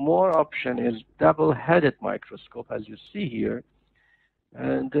more option is double-headed microscope, as you see here,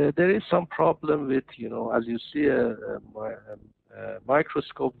 and there is some problem with, as you see, a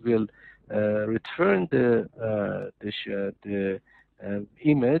microscope will return the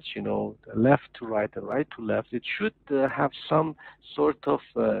image, left to right and right to left. It should have some sort of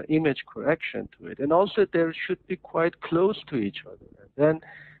image correction to it. And also there should be quite close to each other. And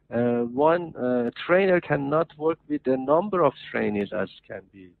then one trainer cannot work with a number of trainees, as can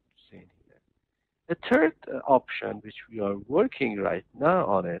be seen here. The third option, which we are working right now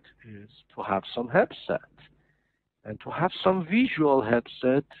on it, is to have some headset. And to have some visual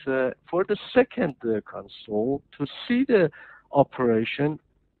headset for the second console to see the operation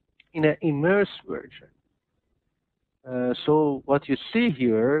in an immersed version. So what you see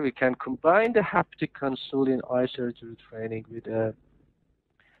here, we can combine the haptic console in eye surgery training with a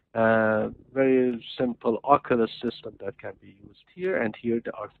very simple ocular system that can be used here, and here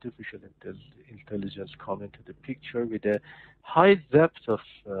the artificial intelligence come into the picture with a high depth of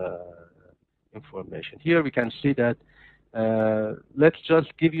information. Here we can see that let's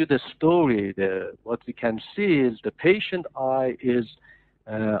just give you the story. What we can see is the patient eye is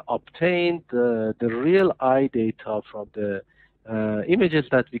obtained the real eye data from the images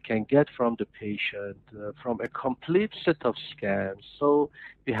that we can get from the patient from a complete set of scans. So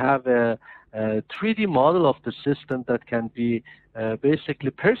we have a 3D model of the system that can be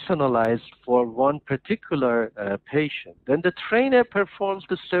basically personalized for one particular patient. Then the trainer performs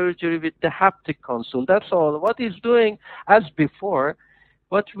the surgery with the haptic console. That's all. What he's doing, as before,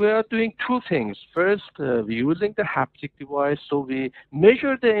 but we are doing two things. First, we're using the haptic device, so we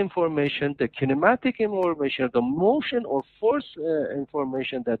measure the information, the kinematic information, the motion or force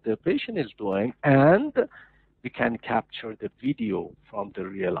information that the patient is doing, and we can capture the video from the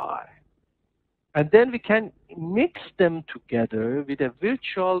real eye. And then we can mix them together with a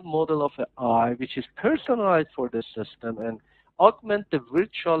virtual model of an eye, which is personalized for the system, and augment the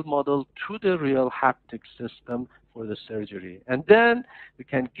virtual model to the real haptic system for the surgery. And then we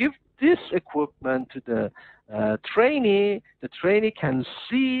can give this equipment to the trainee. The trainee can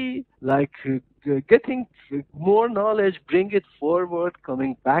see, like getting more knowledge, bring it forward,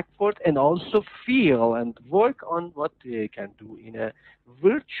 coming backward, and also feel and work on what they can do in a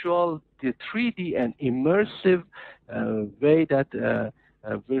virtual, 3D and immersive way that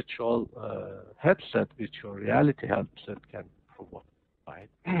a virtual headset, virtual reality headset can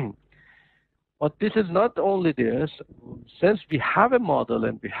provide. But this is not only this. Since we have a model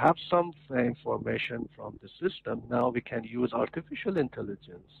and we have some information from the system, now we can use artificial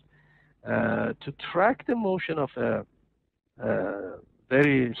intelligence to track the motion of a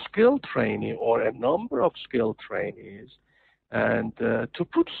very skilled trainee or a number of skilled trainees, and to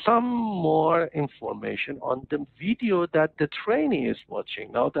put some more information on the video that the trainee is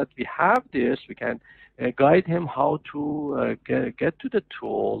watching. Now that we have this, we can guide him how to get to the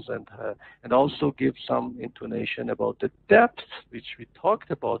tools, and also give some intonation about the depth, which we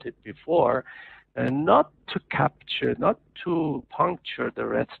talked about it before, and not to capture, not to puncture the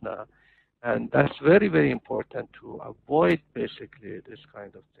retina. And that's very, very important to avoid basically this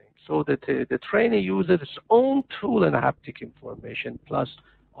kind of thing. So that the trainer uses its own tool and haptic information plus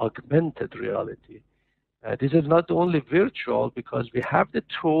augmented reality. This is not only virtual, because we have the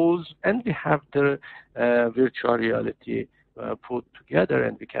tools and we have the virtual reality put together,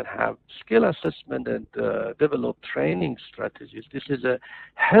 and we can have skill assessment and develop training strategies. This is a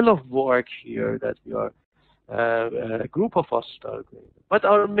hell of work here that we are a group of us are doing. But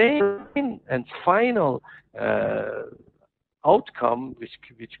our main and final outcome,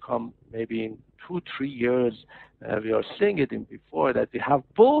 which come maybe in 2-3 years, we are seeing it in before, that we have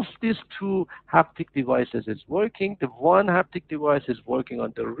both these two haptic devices is working. The one haptic device is working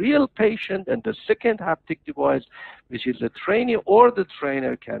on the real patient, and the second haptic device, which is a trainee or the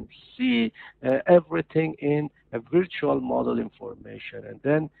trainer, can see everything in a virtual model information. And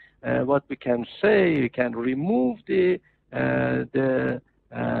then what we can say, we can remove the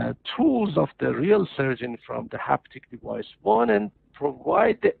tools of the real surgeon from the haptic device one and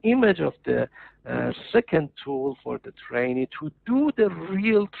provide the image of the second tool for the trainee to do the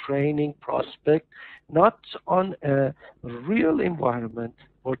real training prospect, not on a real environment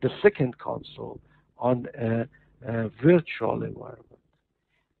or the second console, on a virtual environment.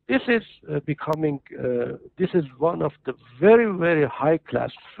 This is this is one of the very, very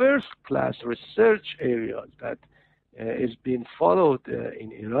high-class, first-class research areas that is being followed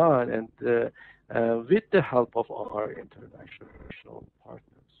in Iran, and with the help of our international partners.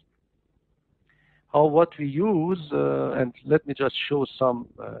 What we use, and let me just show some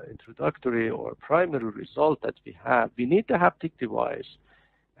introductory or primary result that we have. We need the haptic device,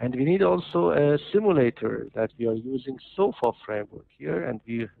 and we need also a simulator that we are using SOFA framework here, and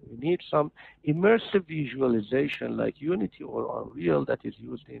we need some immersive visualization like Unity or Unreal that is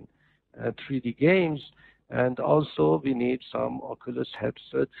used in 3D games. And also we need some Oculus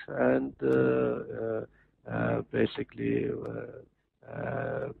headset and basically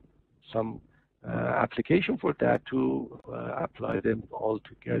some application for that to apply them all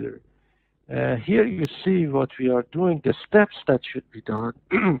together. Here you see what we are doing, the steps that should be done.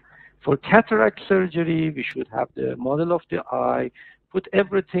 For cataract surgery, we should have the model of the eye, put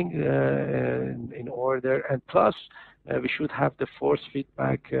everything in order, and plus we should have the force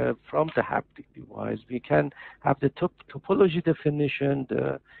feedback from the haptic device. We can have the topology definition,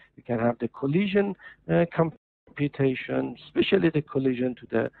 we can have the collision computation, especially the collision to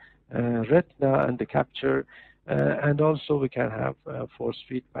the retina and the capture, and also we can have force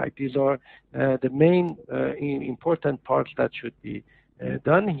feedback. These are the main important parts that should be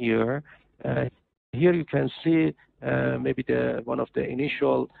done here. Here you can see maybe one of the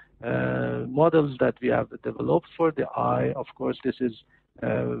initial models that we have developed for the eye. Of course, this is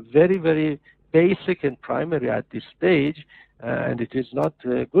very, very basic and primary at this stage, and it is not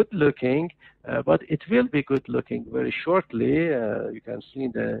good looking, but it will be good looking very shortly. You can see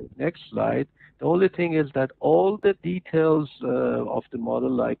in the next slide. The only thing is that all the details of the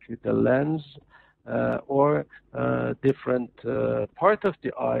model, like the lens or different part of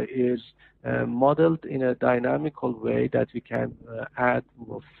the eye, is modeled in a dynamical way that we can add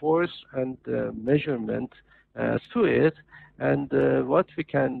more force and measurement to it. And what we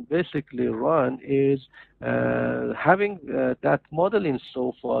can basically run is having that model in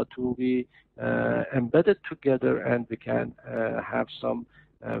SOFA to be embedded together, and we can have some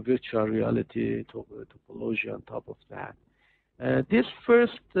virtual reality topology on top of that. This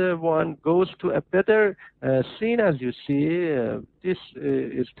first one goes to a better scene. As you see, this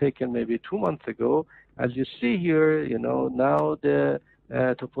is taken maybe 2 months ago. As you see here, now the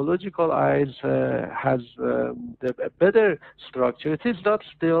topological eyes has a better structure. It is not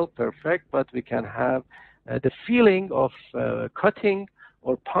still perfect, but we can have the feeling of cutting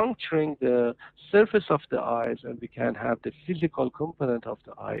or puncturing the surface of the eyes, and we can have the physical component of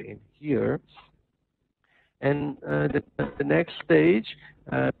the eye in here. And the next stage,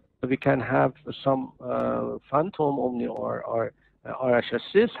 we can have some phantom omni or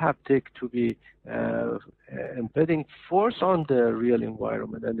RHSS haptic to be embedding force on the real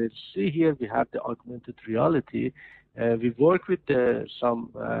environment. And let's see here we have the augmented reality. We work with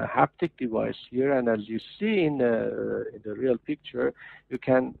some haptic device here, and as you see in the real picture, you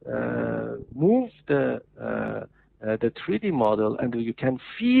can move the 3D model, and you can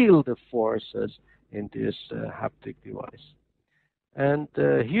feel the forces in this haptic device. And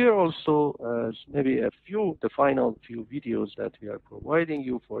here also, maybe the final few videos that we are providing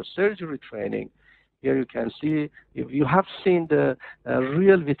you for surgery training. Here you can see, if you have seen the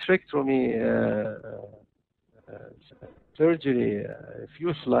real vitrectomy surgery a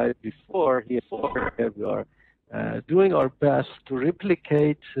few slides before, here we are doing our best to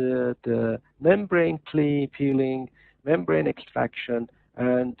replicate the membrane peeling, membrane extraction,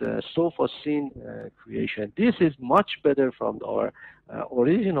 and sofa scene creation. This is much better from our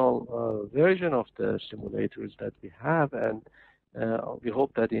original version of the simulators that we have, and we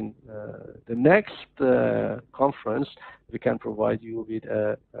hope that in the next conference we can provide you with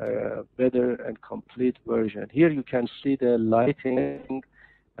a better and complete version. Here you can see the lighting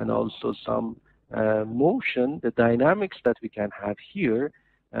and also some motion, the dynamics that we can have here,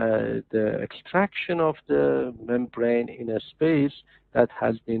 the extraction of the membrane in a space that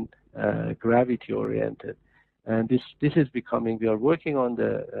has been gravity oriented. And this is becoming, we are working on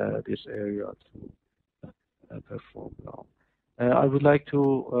this area to perform now. I would like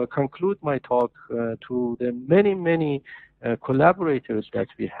to conclude my talk to the many collaborators that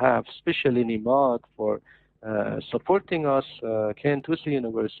we have, especially Nimad for supporting us, Ken Tusi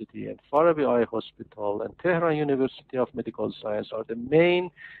University and Farabi Eye Hospital and Tehran University of Medical Science are the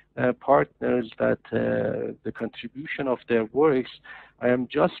main partners that the contribution of their works. I am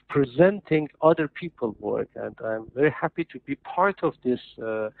just presenting other people's work, and I'm very happy to be part of this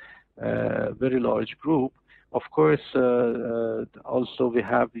very large group. Of course, also we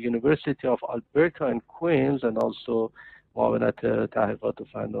have the University of Alberta and Queens, and also معاونت تحقیقات و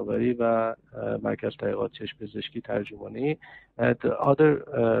فناوری و مرکز تحقیقات چشم پزشکی ترجمانی, and other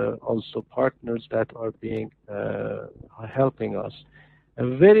also partners that are being helping us.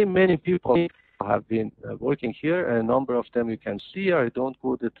 Very many people have been working here, and a number of them you can see. I don't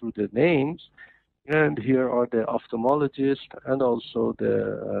go through the names. And here are the ophthalmologists and also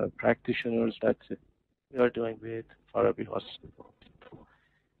the practitioners that we are doing with Farabi Hospital.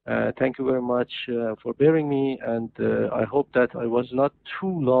 Thank you very much for bearing me, and I hope that I was not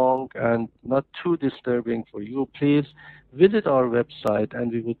too long and not too disturbing for you. Please visit our website,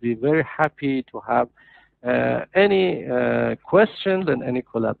 and we would be very happy to have any questions and any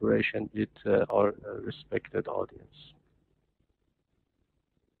collaboration with our respected audience.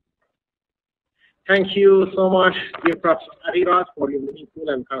 Thank you so much, dear Professor Arirat, for your meaningful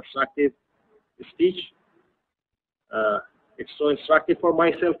and constructive speech. It's so instructive for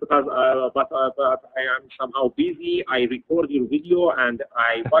myself because but I am somehow busy. I record your video and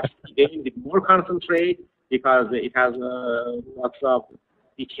I watch it again with more concentrate because it has lots of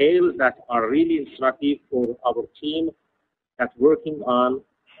details that are really instructive for our team that's working on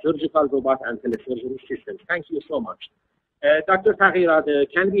surgical robot and telesurgery systems. Thank you so much. Dr. Taghirat,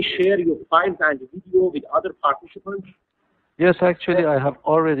 can we share your files and video with other participants? Yes, actually, I have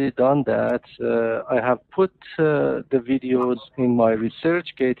already done that. I have put the videos in my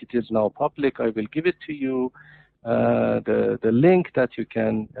ResearchGate. It is now public. I will give it to you, the link that you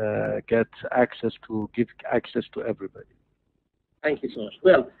can get access to, give access to everybody. Thank you so much.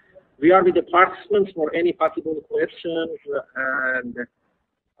 Well, we are with the participants for any possible questions and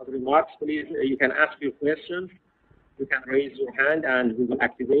remarks. Please, you can ask your questions. You can raise your hand and we will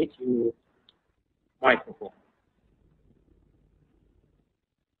activate your microphone.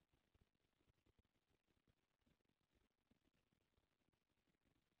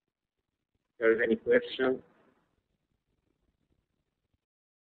 If there is any question.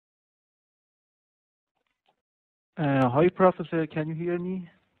 Hi, Professor. Can you hear me?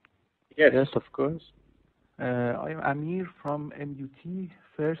 Yes. Yes, of course. I'm Amir from MUT.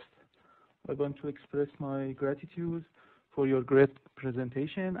 First, I want to express my gratitude for your great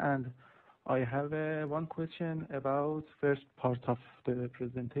presentation, and I have one question about first part of the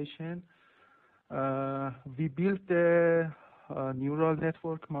presentation. We built the neural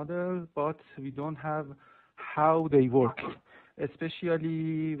network model, but we don't have how they work,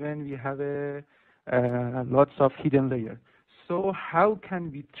 especially when we have lots of hidden layers. So how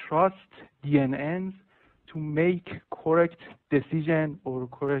can we trust DNNs to make correct decision or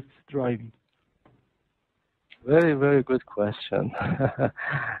correct driving? Very, very good question.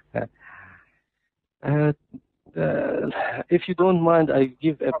 If you don't mind, I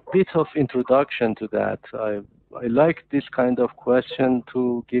give a bit of introduction to that. I like this kind of question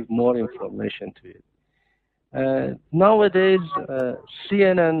to give more information to it. Nowadays,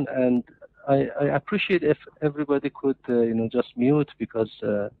 CNN, and I appreciate if everybody could, just mute because,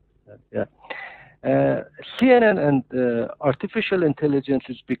 yeah. CNN and artificial intelligence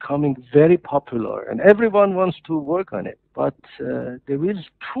is becoming very popular, and everyone wants to work on it. But there is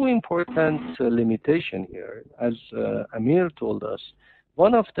two important limitation here, as Amir told us.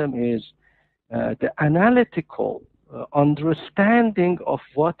 One of them is the analytical understanding of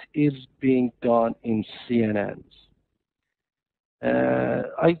what is being done in CNNs.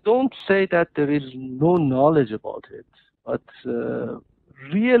 I don't say that there is no knowledge about it, but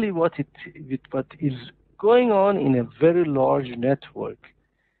really what is going on in a very large network,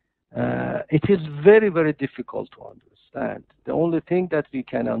 it is very, very difficult to understand. The only thing that we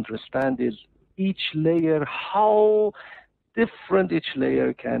can understand is each layer, how different each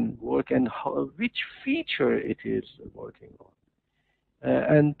layer can work and which feature it is working on.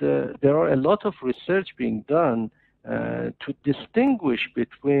 And there are a lot of research being done to distinguish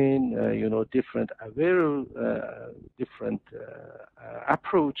between different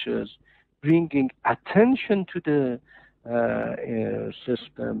approaches, bringing attention to the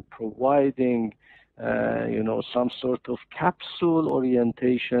system, providing some sort of capsule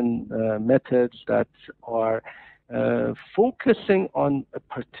orientation methods that are focusing on a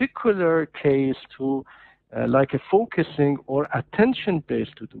particular case to like a focusing or attention base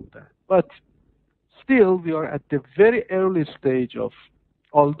to do that. But still, we are at the very early stage of,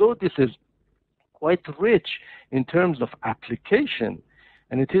 although this is quite rich in terms of application,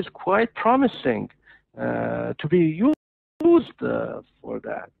 and it is quite promising to be used for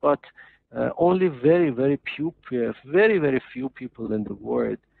that, but only very, very few people in the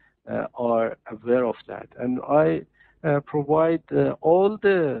world are aware of that. And I provide all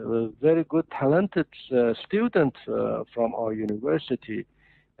the very good, talented students from our university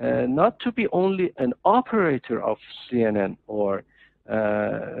not to be only an operator of CNN or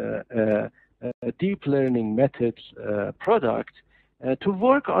deep learning methods product, to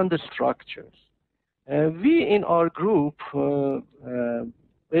work on the structures. We in our group,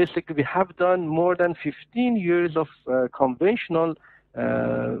 basically we have done more than 15 years of conventional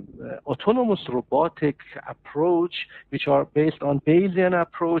autonomous robotic approach, which are based on Bayesian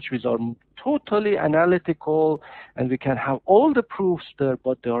approach, which are totally analytical, and we can have all the proofs there,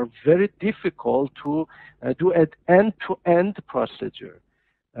 but they are very difficult to do an end-to-end procedure.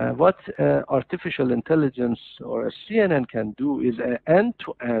 What artificial intelligence or a CNN can do is an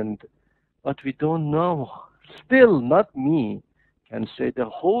end-to-end, but we don't know. Still, not me can say, the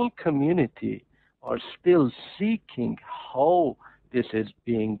whole community are still seeking how this is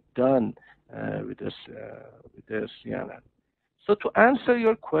being done with the CNN. So to answer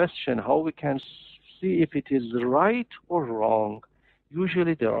your question, how we can see if it is right or wrong,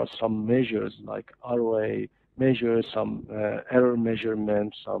 usually there are some measures like ROA measures, some error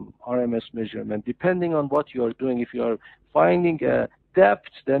measurement, some RMS measurement, depending on what you are doing. If you are finding a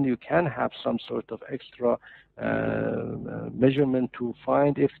depth, then you can have some sort of extra measurement to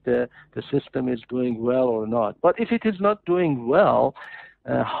find if the system is doing well or not. But if it is not doing well,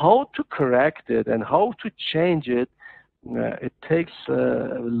 how to correct it and how to change it, it takes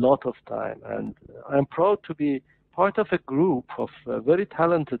a lot of time. And I'm proud to be part of a group of very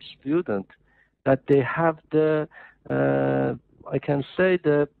talented students that they have the, I can say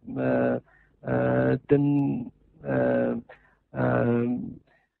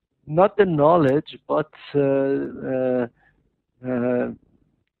not the knowledge, but to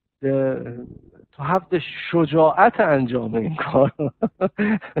have the شجاعت انجام این کار.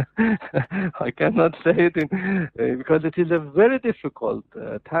 I cannot say it because it is a very difficult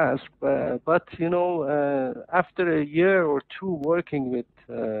task, but after a year or two working with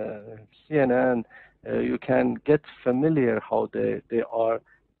CNN, you can get familiar how they are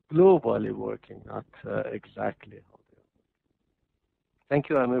globally working, not exactly how they are. Thank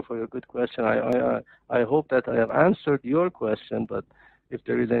you, Amir, for your good question. I hope that I have answered your question, but if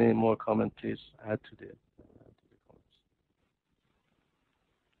there is any more comment, please add to the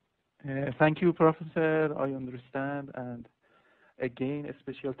comments. Thank you, Professor. I understand. And again, a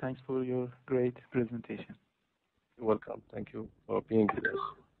special thanks for your great presentation. You're welcome. Thank you for being with us.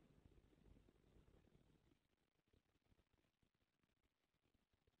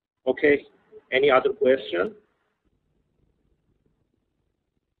 Okay. Any other question?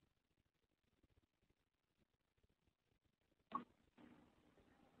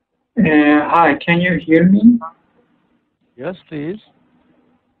 Hi, can you hear me? Yes, please.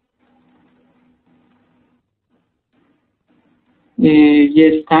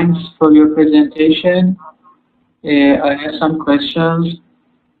 Yes, thanks for your presentation. I have some questions.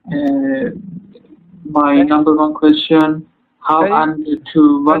 My number one question, how and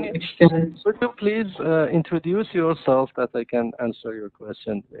to what extent... Would you please introduce yourself that I can answer your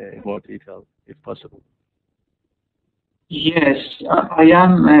question in more detail, if possible? Yes, I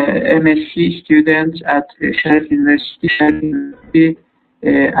am a MSc student at Sharif University,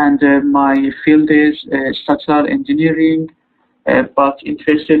 and my field is structural engineering, but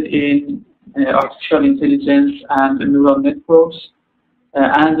interested in artificial intelligence and neural networks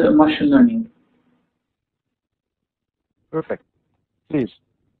and machine learning. Perfect. Please.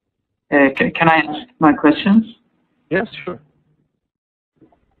 Can I ask my questions? Yes, sure.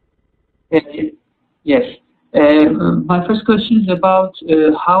 Yes. My first question is about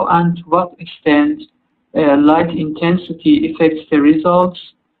how and to what extent light intensity affects the results.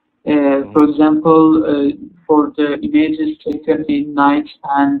 For example, for the images taken in night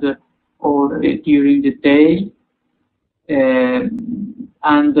and or during the day.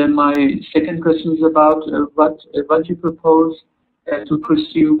 And my second question is about what you propose to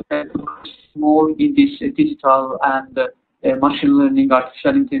pursue more in this digital and machine learning,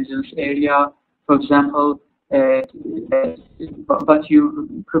 artificial intelligence area. For example, what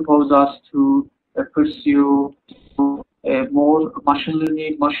you propose us to pursue more machine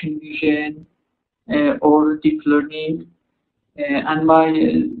learning, machine vision, or deep learning. And my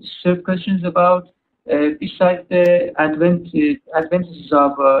third question is about besides the advantages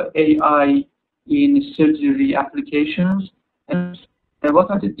of AI in surgery applications, what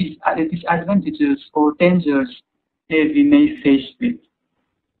are the disadvantages or dangers we may face with?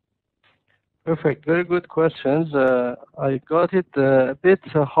 Perfect. Very good questions. I got it a bit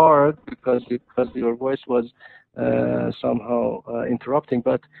hard because your voice was somehow interrupting.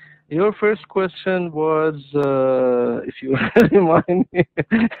 But your first question was, if you remind me,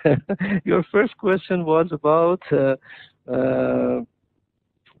 your first question was about. Can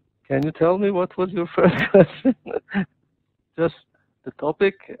you tell me what was your first question? Just the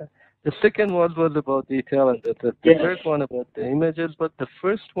topic. The second one was about detail, and the third one about the images, but the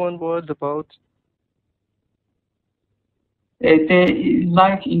first one was about the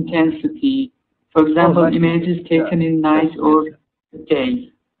light intensity. For example, images taken in night or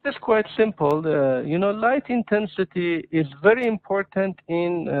day. It's quite simple. You know, light intensity is very important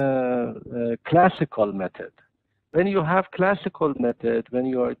in classical method. When you have classical method, when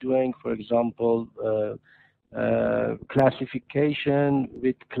you are doing, for example, classification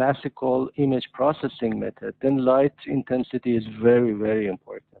with classical image processing method, then light intensity is very, very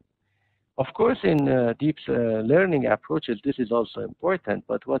important. Of course, in deep learning approaches, this is also important,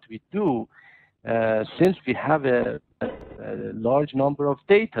 but what we do, since we have a large number of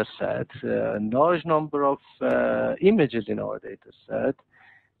data sets, a large number of images in our data set,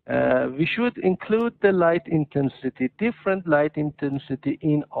 we should include the light intensity, different light intensity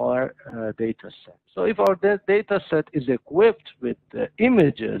in our data set. So if our data set is equipped with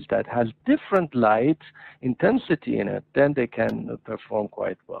images that has different light intensity in it, then they can perform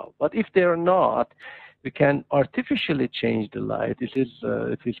quite well. But if they are not, we can artificially change the light. It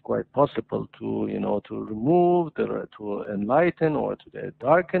is quite possible to, you know, to remove, to enlighten, or to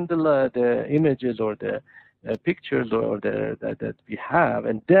darken the images or the pictures or that we have,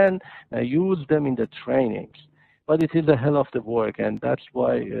 and then use them in the trainings. But it is a hell of the work, and that's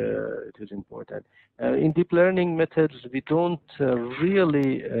why it is important. In deep learning methods, we don't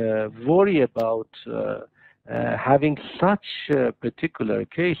really worry about having such particular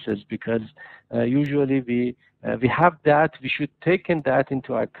cases, because usually we have that. We should take that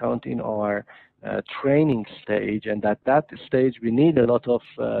into account in our training stage, and at that stage we need a lot of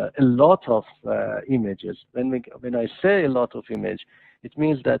images. When I say a lot of image, it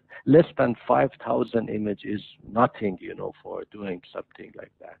means that less than 5,000 image is nothing, you know, for doing something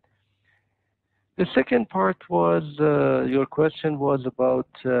like that. The second part was your question was about.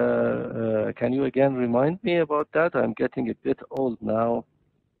 Can you again remind me about that? I'm getting a bit old now.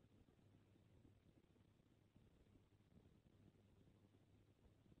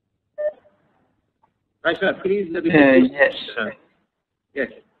 Please. Yes.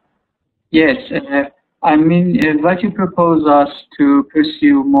 Yes. Yes. I mean, what you propose us to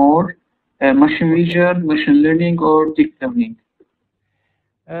pursue more, machine vision, machine learning, or deep learning?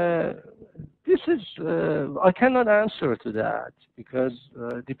 This is, I cannot answer to that, because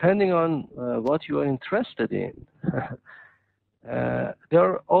depending on what you are interested in, they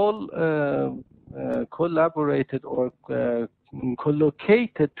are all collaborated or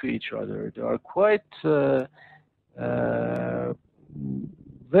collocated to each other. They are quite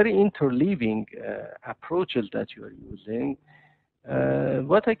very interleaving approaches that you are using.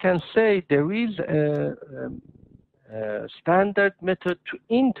 What I can say, there is a standard method to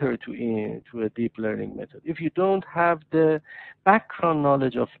enter to a deep learning method. If you don't have the background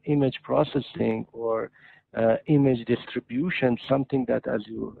knowledge of image processing or image distribution, something that, as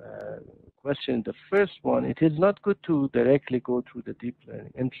you questioned the first one, it is not good to directly go through the deep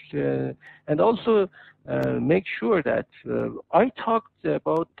learning. And also make sure that I talked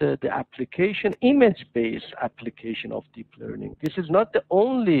about the application, image-based application of deep learning. This is not the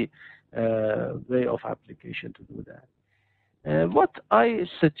only way of application to do that. What I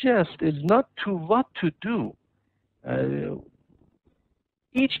suggest is not to what to do.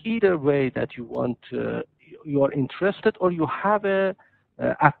 Either way that you want, you are interested, or you have a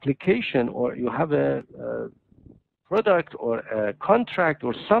application, or you have a product or a contract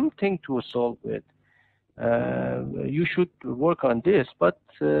or something to solve with, you should work on this. But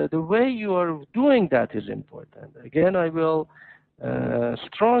the way you are doing that is important. Again, I will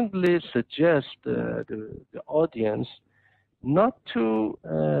strongly suggest the audience not to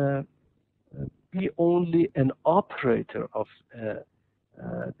be only an operator of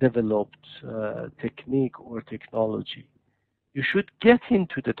developed technique or technology. You should get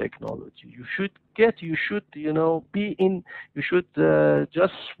into the technology. You should, be in, you should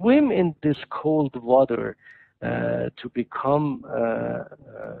just swim in this cold water to become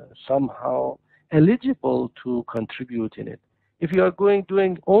somehow eligible to contribute in it. If you are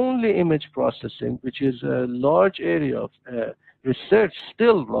doing only image processing, which is a large area of research,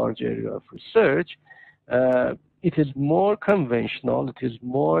 still large area of research, it is more conventional, it is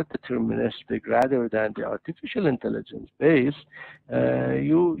more deterministic rather than the artificial intelligence base.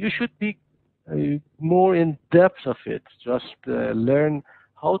 You should be more in depth of it, just learn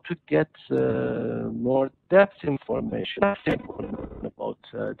how to get more depth information about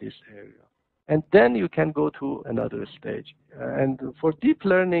this area. And then you can go to another stage. And for deep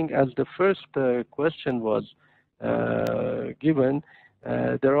learning, as the first question was given,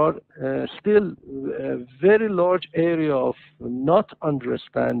 there are still a very large area of not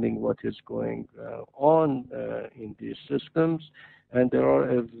understanding what is going on in these systems, and there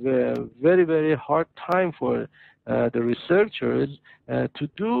are a very, very hard time for the researchers to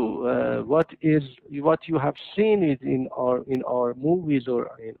do what you have seen it in our movies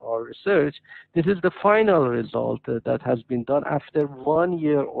or in our research. This is the final result that has been done after 1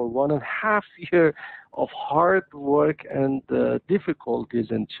 year or 1.5 years of hard work and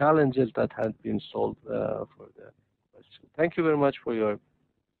difficulties and challenges that have been solved for the question. Thank you very much for your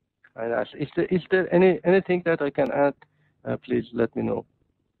kind answer. Is there anything that I can add? Please let me know.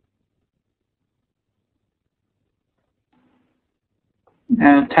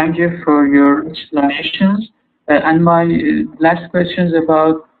 Thank you for your explanations. And my last question is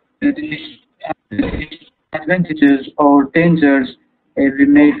about the advantages or dangers we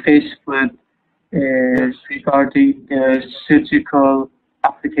may face with regarding surgical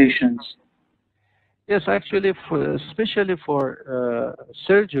applications. Yes, actually, especially for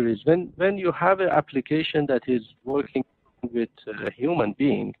surgeries, when you have an application that is working with a human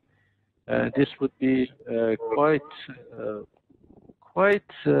being, this would be quite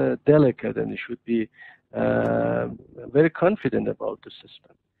delicate, and you should be very confident about the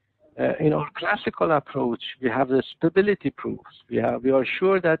system. In our classical approach, we have the stability proofs. We are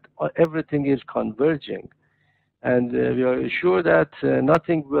sure that everything is converging, and we are sure that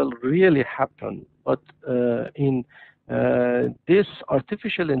nothing will really happen. But in this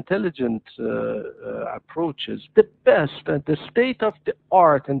artificial intelligence approaches, the best and the state of the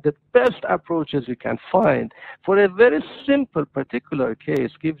art and the best approaches you can find for a very simple particular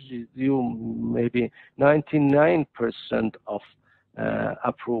case gives you maybe 99% of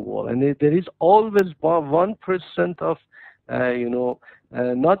approval, and there is always 1% of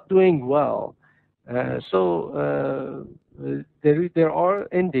not doing well. So there are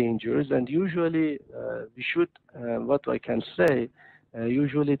dangers, and usually we should, what I can say,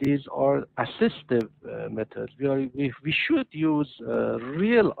 usually these are assistive methods. We should use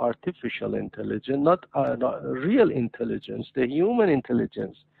real artificial intelligence, not real intelligence, the human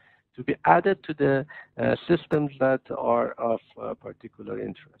intelligence, to be added to the systems that are of particular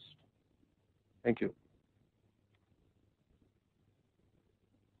interest. Thank you.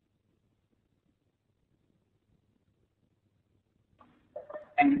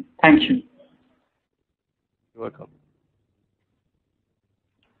 Thank you. You're welcome.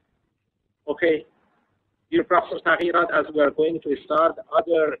 Okay. Dear Professor Taghirat, as we are going to start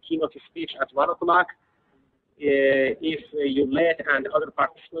other keynote speech at 1 o'clock, if Yulet and other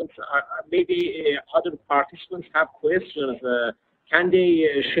participants, maybe other participants have questions. Can they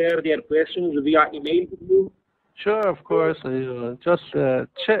share their questions via email with you? Sure, of course. Just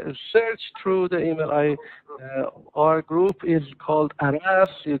search through the email. Our group is called ARAS.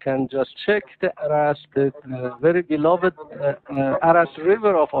 You can just check the ARAS, the very beloved ARAS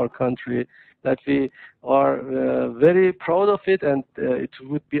river of our country, that we are very proud of it, and it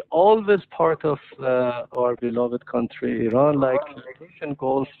would be always part of our beloved country, Iran, like Persian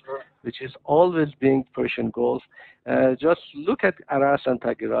Gulf, which is always being Persian Gulf. Just look at Aras and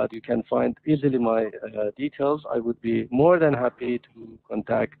Tagirat. You can find easily my details. I would be more than happy to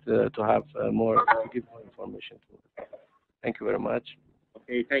contact to have to give more information to it. Thank you very much.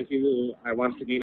 Okay, thank you. I once again